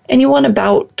 And you want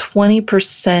about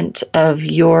 20% of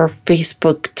your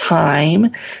Facebook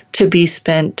time to be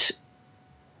spent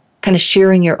kind of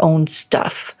sharing your own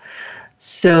stuff.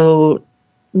 So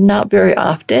not very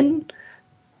often,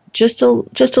 just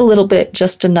a little bit,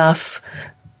 just enough.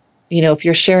 if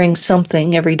you're sharing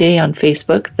something every day on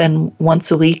Facebook, then once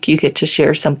a week you get to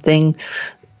share something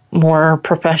more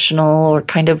professional or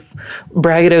kind of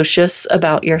braggadocious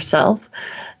about yourself.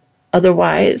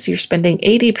 Otherwise, you're spending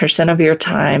 80% of your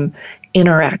time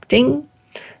interacting,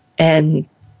 and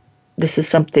this is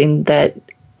something that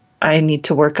I need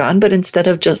to work on. But instead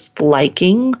of just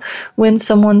liking when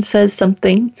someone says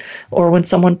something or when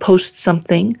someone posts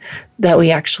something, that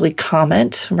we actually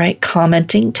comment, right?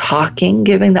 Commenting, talking,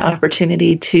 giving the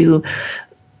opportunity to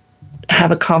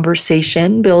have a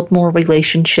conversation, build more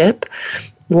relationship.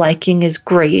 Liking is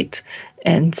great,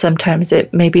 and sometimes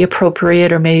it may be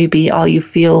appropriate or maybe all you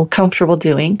feel comfortable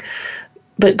doing.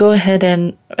 But go ahead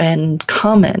and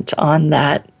comment on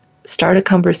that. Start a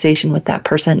conversation with that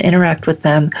person, interact with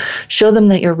them, show them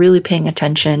that you're really paying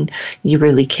attention, you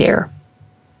really care.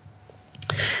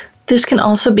 This can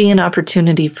also be an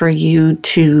opportunity for you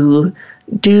to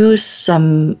do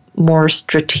some more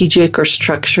strategic or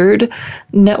structured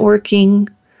networking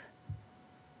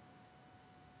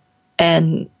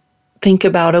and think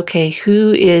about, okay,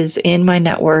 who is in my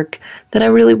network that I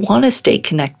really want to stay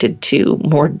connected to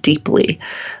more deeply?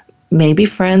 Maybe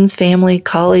friends, family,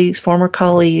 colleagues, former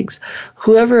colleagues,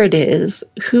 whoever it is,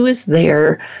 who is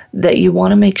there that you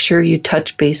want to make sure you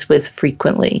touch base with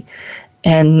frequently.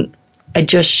 And I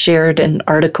just shared an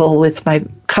article with my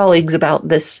colleagues about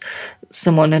this.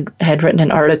 Someone had written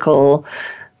an article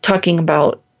talking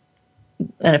about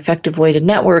an effective way to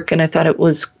network, and I thought it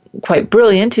was quite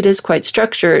brilliant. It is quite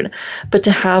structured, but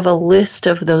to have a list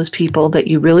of those people that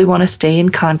you really want to stay in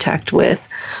contact with,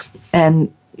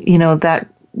 and that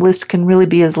list can really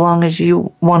be as long as you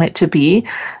want it to be,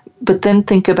 but then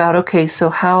think about, okay, so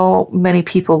how many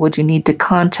people would you need to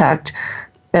contact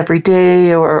every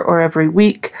day or every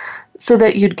week so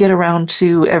that you'd get around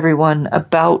to everyone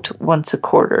about once a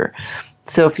quarter?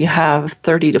 So if you have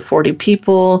 30 to 40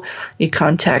 people, you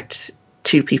contact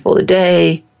 2 people a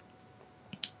day.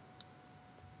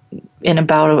 In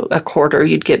about a quarter,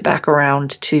 you'd get back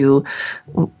around to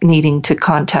needing to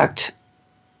contact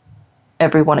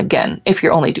everyone again, if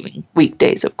you're only doing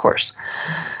weekdays, of course.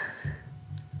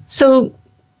 So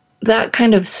that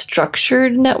kind of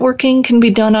structured networking can be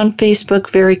done on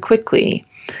Facebook very quickly.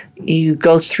 You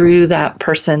go through that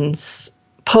person's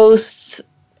posts,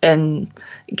 and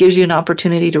it gives you an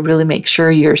opportunity to really make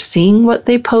sure you're seeing what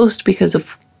they post, because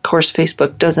of course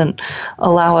Facebook doesn't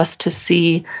allow us to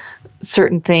see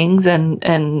certain things, and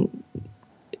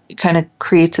kind of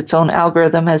creates its own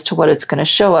algorithm as to what it's going to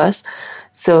show us.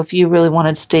 So if you really want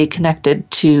to stay connected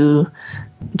to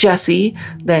Jesse,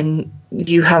 then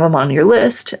you have them on your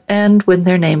list, and when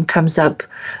their name comes up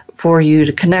for you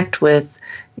to connect with,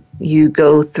 you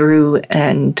go through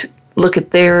and look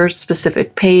at their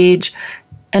specific page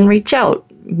and reach out,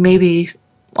 maybe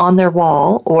on their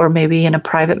wall or maybe in a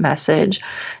private message,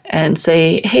 and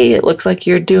say, hey, it looks like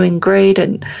you're doing great,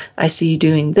 and I see you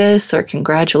doing this, or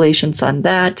congratulations on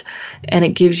that. And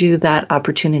it gives you that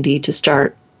opportunity to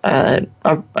start a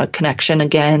connection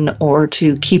again, or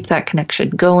to keep that connection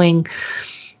going.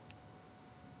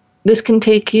 This can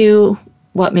take you,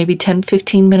 maybe 10,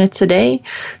 15 minutes a day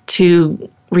to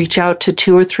reach out to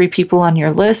 2 or 3 people on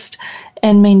your list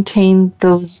and maintain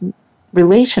those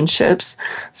relationships,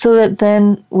 so that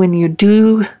then when you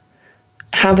do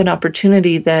have an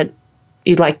opportunity that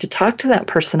you'd like to talk to that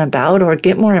person about or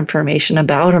get more information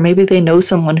about, or maybe they know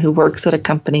someone who works at a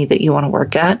company that you want to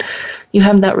work at, you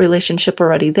have that relationship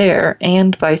already there,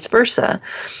 and vice versa.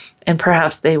 And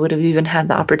perhaps they would have even had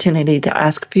the opportunity to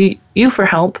ask you for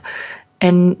help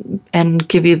and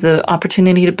give you the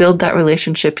opportunity to build that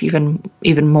relationship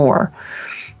even more.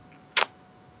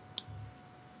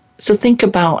 So think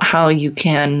about how you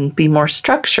can be more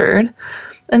structured,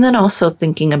 and then also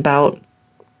thinking about,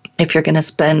 if you're going to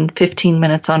spend 15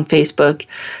 minutes on Facebook,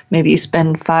 maybe you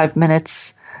spend 5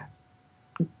 minutes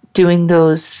doing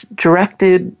those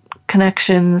directed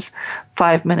connections,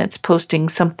 5 minutes posting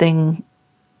something,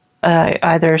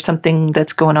 either something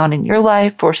that's going on in your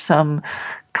life or some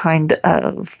kind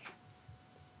of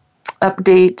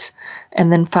update,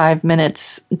 and then 5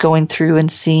 minutes going through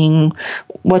and seeing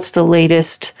what's the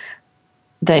latest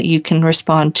that you can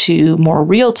respond to more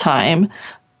real time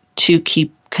to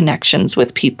keep connections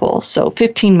with people. So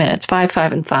 15 minutes, 5,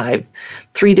 5, and 5,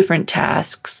 3 different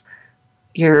tasks,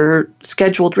 your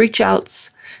scheduled reach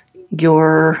outs,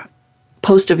 your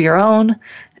post of your own,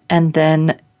 and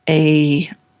then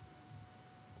a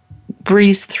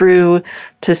breeze through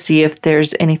to see if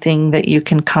there's anything that you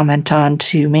can comment on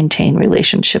to maintain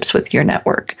relationships with your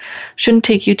network. Shouldn't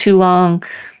take you too long.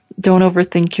 Don't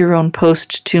overthink your own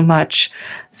post too much.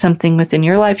 Something within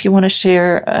your life you want to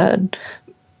share,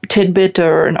 tidbit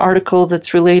or an article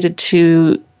that's related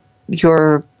to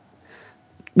your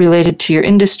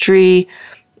industry,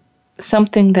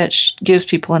 something that gives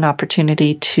people an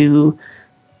opportunity to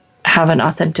have an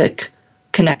authentic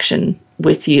connection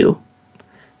with you.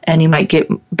 And you might get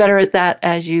better at that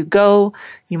as you go.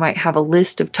 You might have a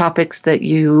list of topics that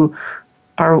you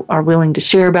are willing to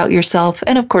share about yourself.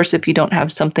 And of course, if you don't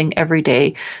have something every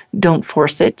day, don't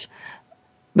force it.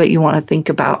 But you want to think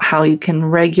about how you can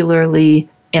regularly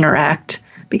interact.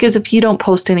 Because if you don't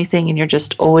post anything and you're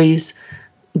just always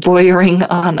voyeuring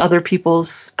on other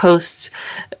people's posts,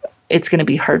 it's going to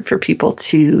be hard for people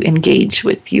to engage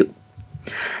with you.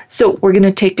 So we're going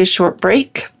to take a short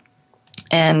break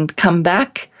and come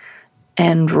back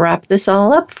and wrap this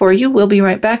all up for you. We'll be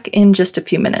right back in just a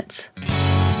few minutes.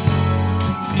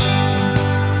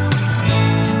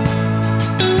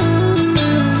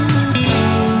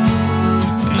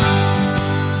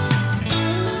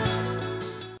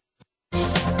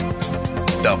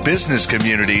 The business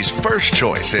community's first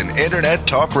choice in Internet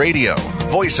Talk Radio.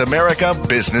 Voice America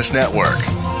Business Network.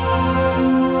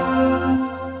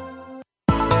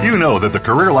 You know that the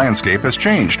career landscape has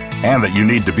changed and that you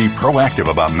need to be proactive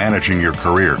about managing your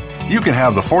career. You can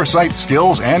have the foresight,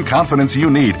 skills, and confidence you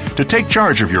need to take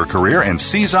charge of your career and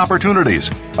seize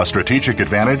opportunities. A strategic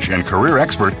advantage and career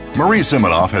expert, Marie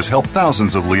Zimenoff has helped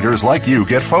thousands of leaders like you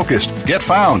get focused, get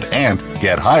found, and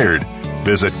get hired.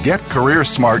 Visit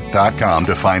getcareersmart.com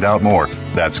to find out more.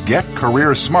 That's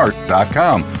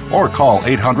getcareersmart.com or call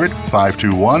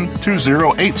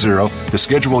 800-521-2080 to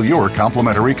schedule your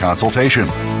complimentary consultation.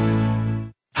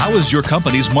 How is your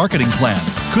company's marketing plan?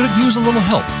 Could it use a little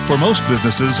help? For most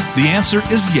businesses, the answer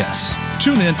is yes.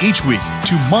 Tune in each week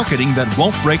to Marketing That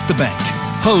Won't Break the Bank.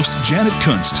 Host Janet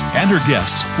Kunst and her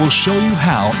guests will show you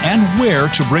how and where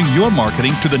to bring your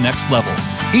marketing to the next level.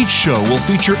 Each show will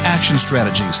feature action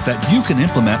strategies that you can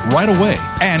implement right away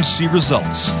and see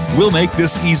results. We'll make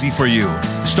this easy for you.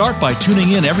 Start by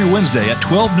tuning in every Wednesday at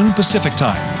 12 noon Pacific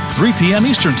Time, 3 p.m.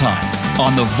 Eastern Time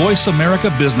on the Voice America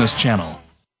Business Channel.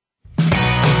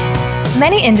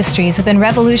 Many industries have been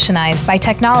revolutionized by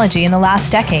technology in the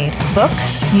last decade.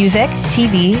 Books, music,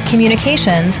 TV,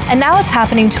 communications, and now it's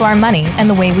happening to our money and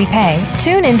the way we pay.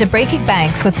 Tune in to Breaking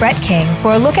Banks with Brett King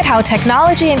for a look at how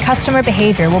technology and customer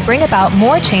behavior will bring about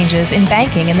more changes in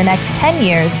banking in the next 10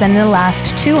 years than in the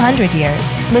last 200 years.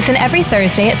 Listen every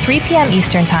Thursday at 3 p.m.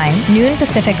 Eastern Time, noon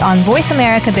Pacific on Voice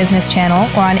America Business Channel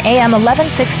or on AM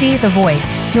 1160 The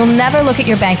Voice. You'll never look at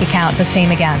your bank account the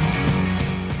same again.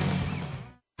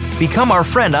 Become our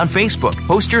friend on Facebook.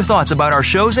 Post your thoughts about our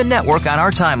shows and network on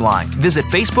our timeline. Visit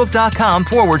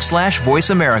facebook.com/Voice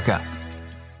America.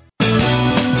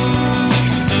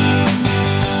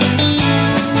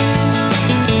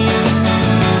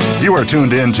 You are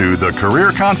tuned in to The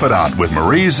Career Confidant with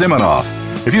Marie Zimenoff.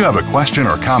 If you have a question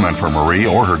or comment for Marie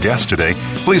or her guest today,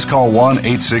 please call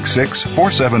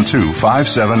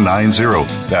 1-866-472-5790.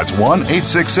 That's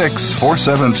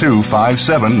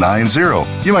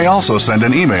 1-866-472-5790. You may also send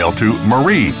an email to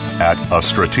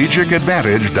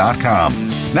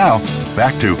marie@astrategicadvantage.com. Now,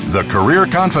 back to The Career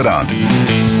Confidant.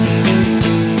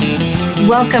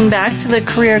 Welcome back to The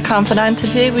Career Confidant.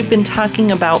 Today we've been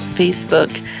talking about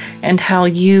Facebook and how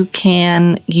you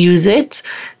can use it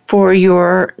for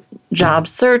your job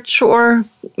search or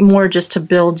more just to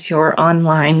build your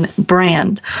online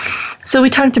brand. So we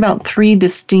talked about three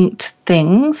distinct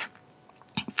things.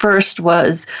 First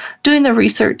was doing the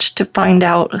research to find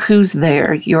out who's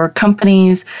there. Your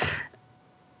companies,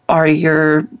 are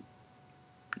your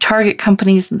target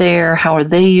companies there? How are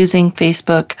they using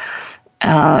Facebook?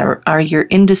 Are your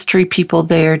industry people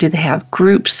there? Do they have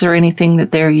groups or anything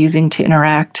that they're using to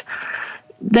interact?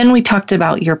 Then we talked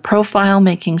about your profile,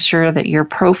 making sure that your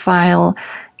profile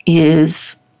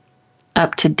is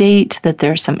up to date, that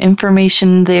there's some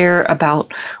information there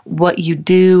about what you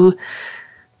do,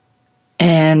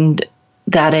 and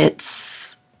that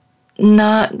it's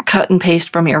not cut and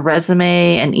paste from your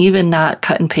resume and even not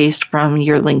cut and paste from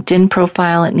your LinkedIn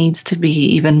profile. It needs to be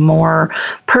even more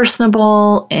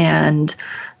personable and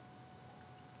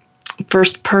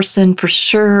first person for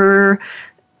sure.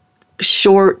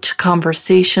 Short,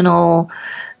 conversational.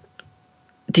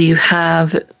 Do you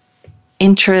have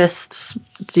interests?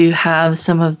 Do you have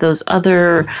some of those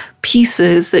other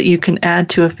pieces that you can add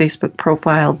to a Facebook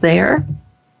profile there?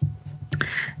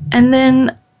 And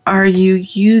then are you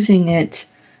using it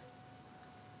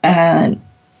in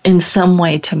some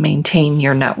way to maintain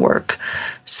your network?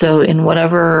 So in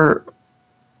whatever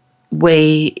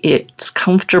way it's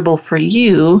comfortable for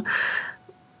you,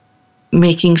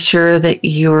 making sure that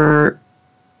you're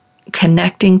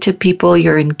connecting to people,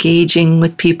 you're engaging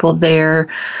with people there,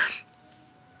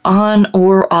 on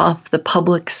or off the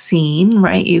public scene,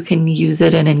 right? You can use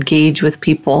it and engage with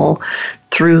people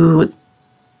through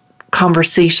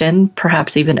conversation,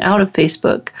 perhaps even out of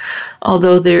Facebook,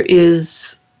 although there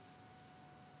is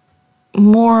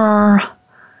more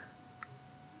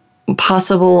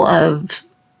possible of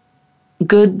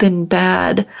good than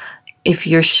bad if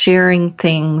you're sharing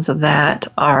things that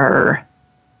are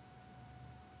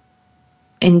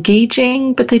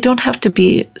engaging, but they don't have to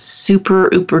be super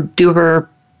uber duper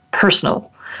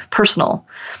personal.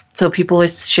 So people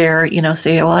always share,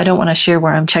 say, well, I don't want to share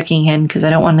where I'm checking in because I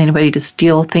don't want anybody to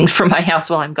steal things from my house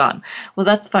while I'm gone. Well,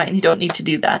 that's fine. You don't need to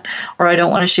do that. Or I don't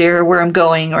want to share where I'm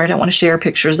going, or I don't want to share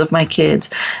pictures of my kids.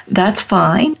 That's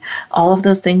fine. All of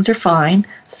those things are fine.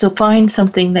 So find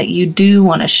something that you do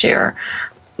want to share.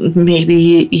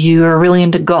 Maybe you are really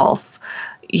into golf.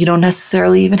 You don't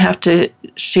necessarily even have to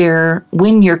share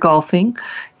when you're golfing.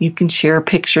 You can share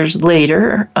pictures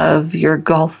later of your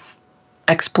golf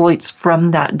exploits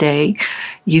from that day.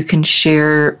 You can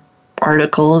share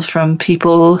articles from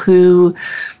people who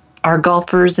are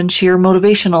golfers and share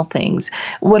motivational things.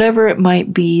 Whatever it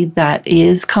might be that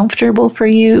is comfortable for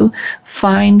you,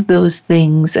 find those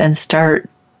things and start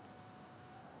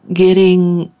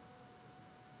playing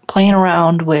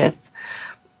around with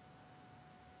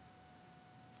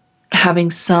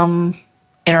having some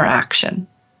interaction.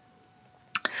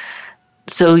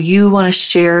 So you want to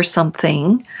share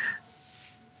something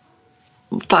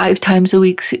 5 times a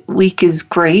week is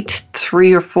great.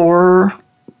 3 or 4,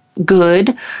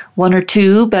 good. 1 or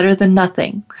 2, better than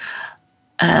nothing.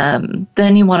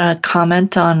 Then you want to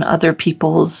comment on other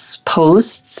people's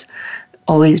posts,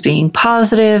 always being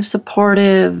positive,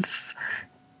 supportive.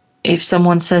 If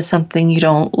someone says something you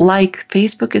don't like,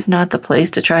 Facebook is not the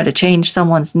place to try to change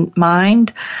someone's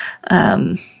mind.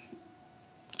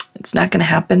 It's not going to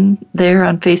happen there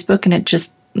on Facebook, and it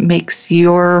just makes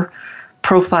your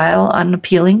profile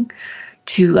unappealing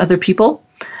to other people.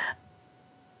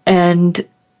 And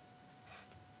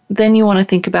then you want to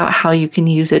think about how you can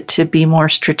use it to be more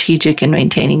strategic in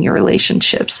maintaining your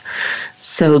relationships.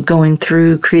 So going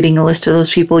through creating a list of those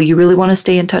people you really want to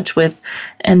stay in touch with,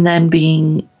 and then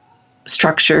being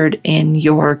structured in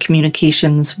your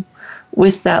communications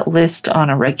with that list on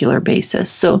a regular basis.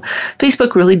 So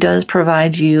Facebook really does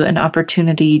provide you an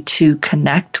opportunity to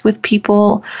connect with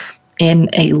people in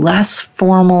a less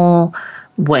formal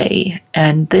way.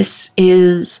 And this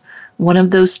is one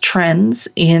of those trends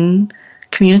in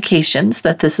communications,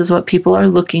 that this is what people are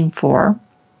looking for.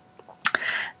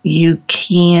 You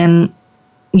can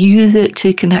use it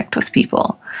to connect with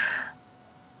people.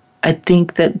 I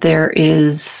think that there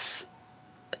is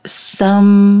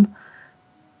some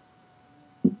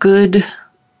good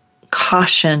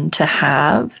caution to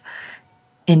have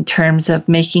in terms of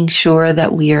making sure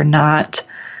that we are not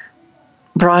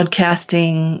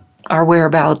broadcasting our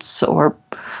whereabouts or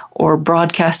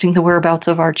broadcasting the whereabouts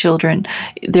of our children.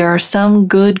 There are some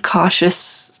good cautious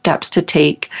steps to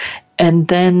take, and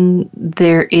then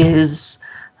there is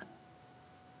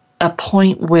a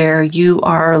point where you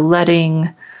are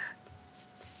letting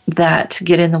that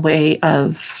get in the way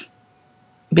of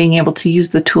being able to use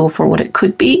the tool for what it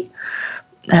could be,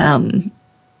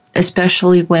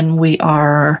 especially when we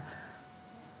are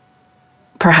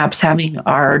perhaps having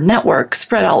our network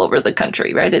spread all over the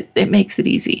country, right? It makes it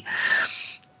easy.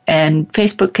 And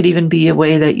Facebook could even be a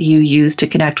way that you use to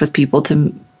connect with people,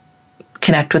 to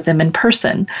connect with them in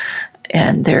person.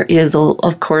 And there is,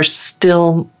 of course,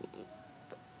 still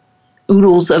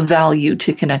oodles of value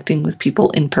to connecting with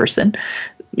people in person.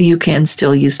 You can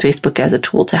still use Facebook as a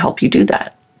tool to help you do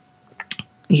that.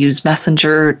 Use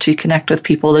Messenger to connect with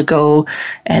people, to go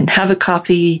and have a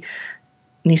coffee.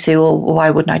 And you say, well, why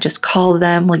wouldn't I just call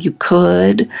them? Well, you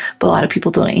could, but a lot of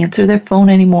people don't answer their phone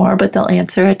anymore, but they'll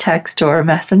answer a text or a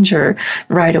messenger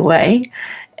right away.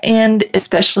 And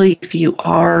especially if you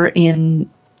are in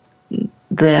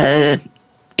the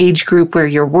age group where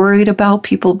you're worried about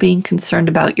people being concerned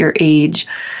about your age,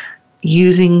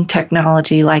 using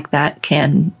technology like that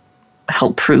can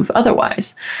help prove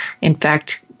otherwise. In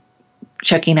fact,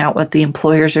 checking out what the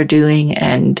employers are doing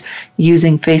and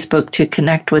using Facebook to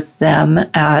connect with them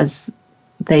as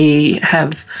they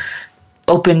have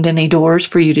opened any doors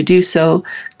for you to do so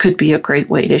could be a great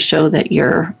way to show that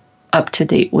you're up to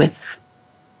date with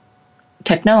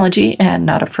technology and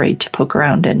not afraid to poke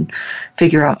around and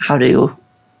figure out how to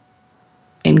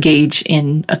engage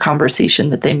in a conversation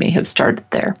that they may have started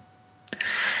there.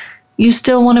 You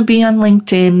still want to be on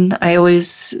LinkedIn. I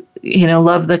always,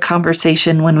 love the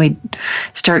conversation when we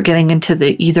start getting into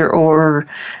the either or.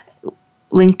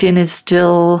 LinkedIn is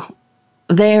still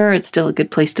there. It's still a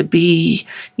good place to be.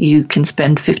 You can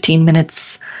spend 15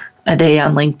 minutes a day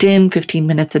on LinkedIn, 15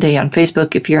 minutes a day on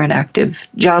Facebook if you're an active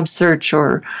job search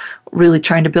or really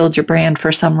trying to build your brand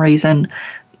for some reason.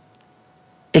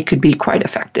 It could be quite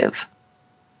effective.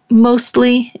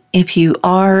 Mostly, if you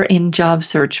are in job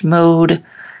search mode,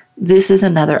 this is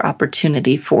another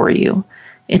opportunity for you.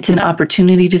 It's an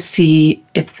opportunity to see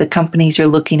if the companies you're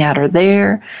looking at are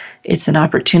there. It's an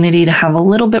opportunity to have a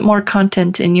little bit more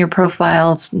content in your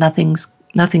profiles. Nothing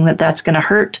that's going to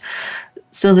hurt,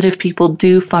 so that if people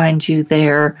do find you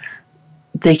there,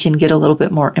 they can get a little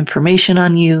bit more information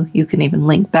on you. You can even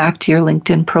link back to your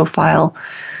LinkedIn profile.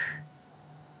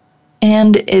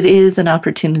 And it is an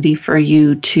opportunity for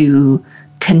you to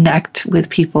connect with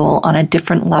people on a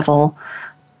different level,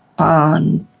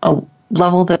 on a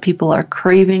level that people are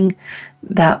craving,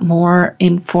 that more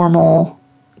informal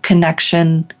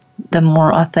connection, the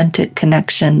more authentic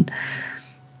connection.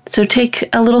 So take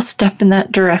a little step in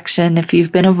that direction. If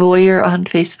you've been a voyeur on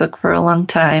Facebook for a long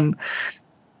time,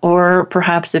 or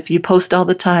perhaps if you post all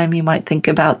the time, you might think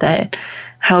about that.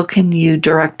 How can you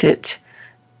direct it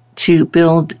to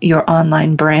build your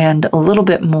online brand a little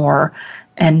bit more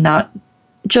and not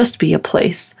just be a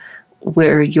place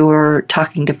where you're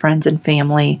talking to friends and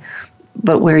family,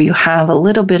 but where you have a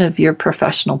little bit of your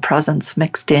professional presence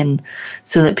mixed in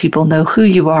so that people know who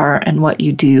you are and what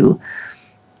you do.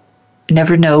 You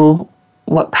never know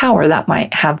what power that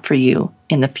might have for you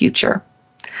in the future.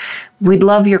 We'd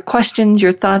love your questions,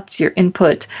 your thoughts, your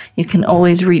input. You can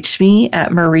always reach me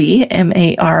at Marie,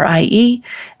 M-A-R-I-E,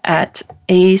 at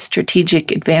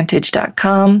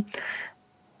astrategicadvantage.com.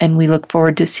 And we look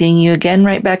forward to seeing you again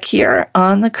right back here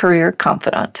on The Career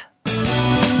Confidant.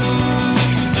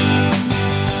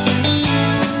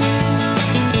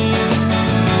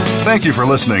 Thank you for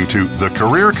listening to The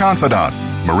Career Confidant.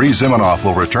 Marie Zimenoff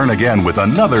will return again with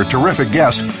another terrific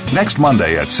guest next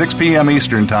Monday at 6 p.m.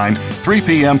 Eastern Time, 3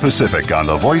 p.m. Pacific on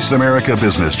the Voice America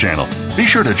Business Channel. Be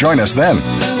sure to join us then.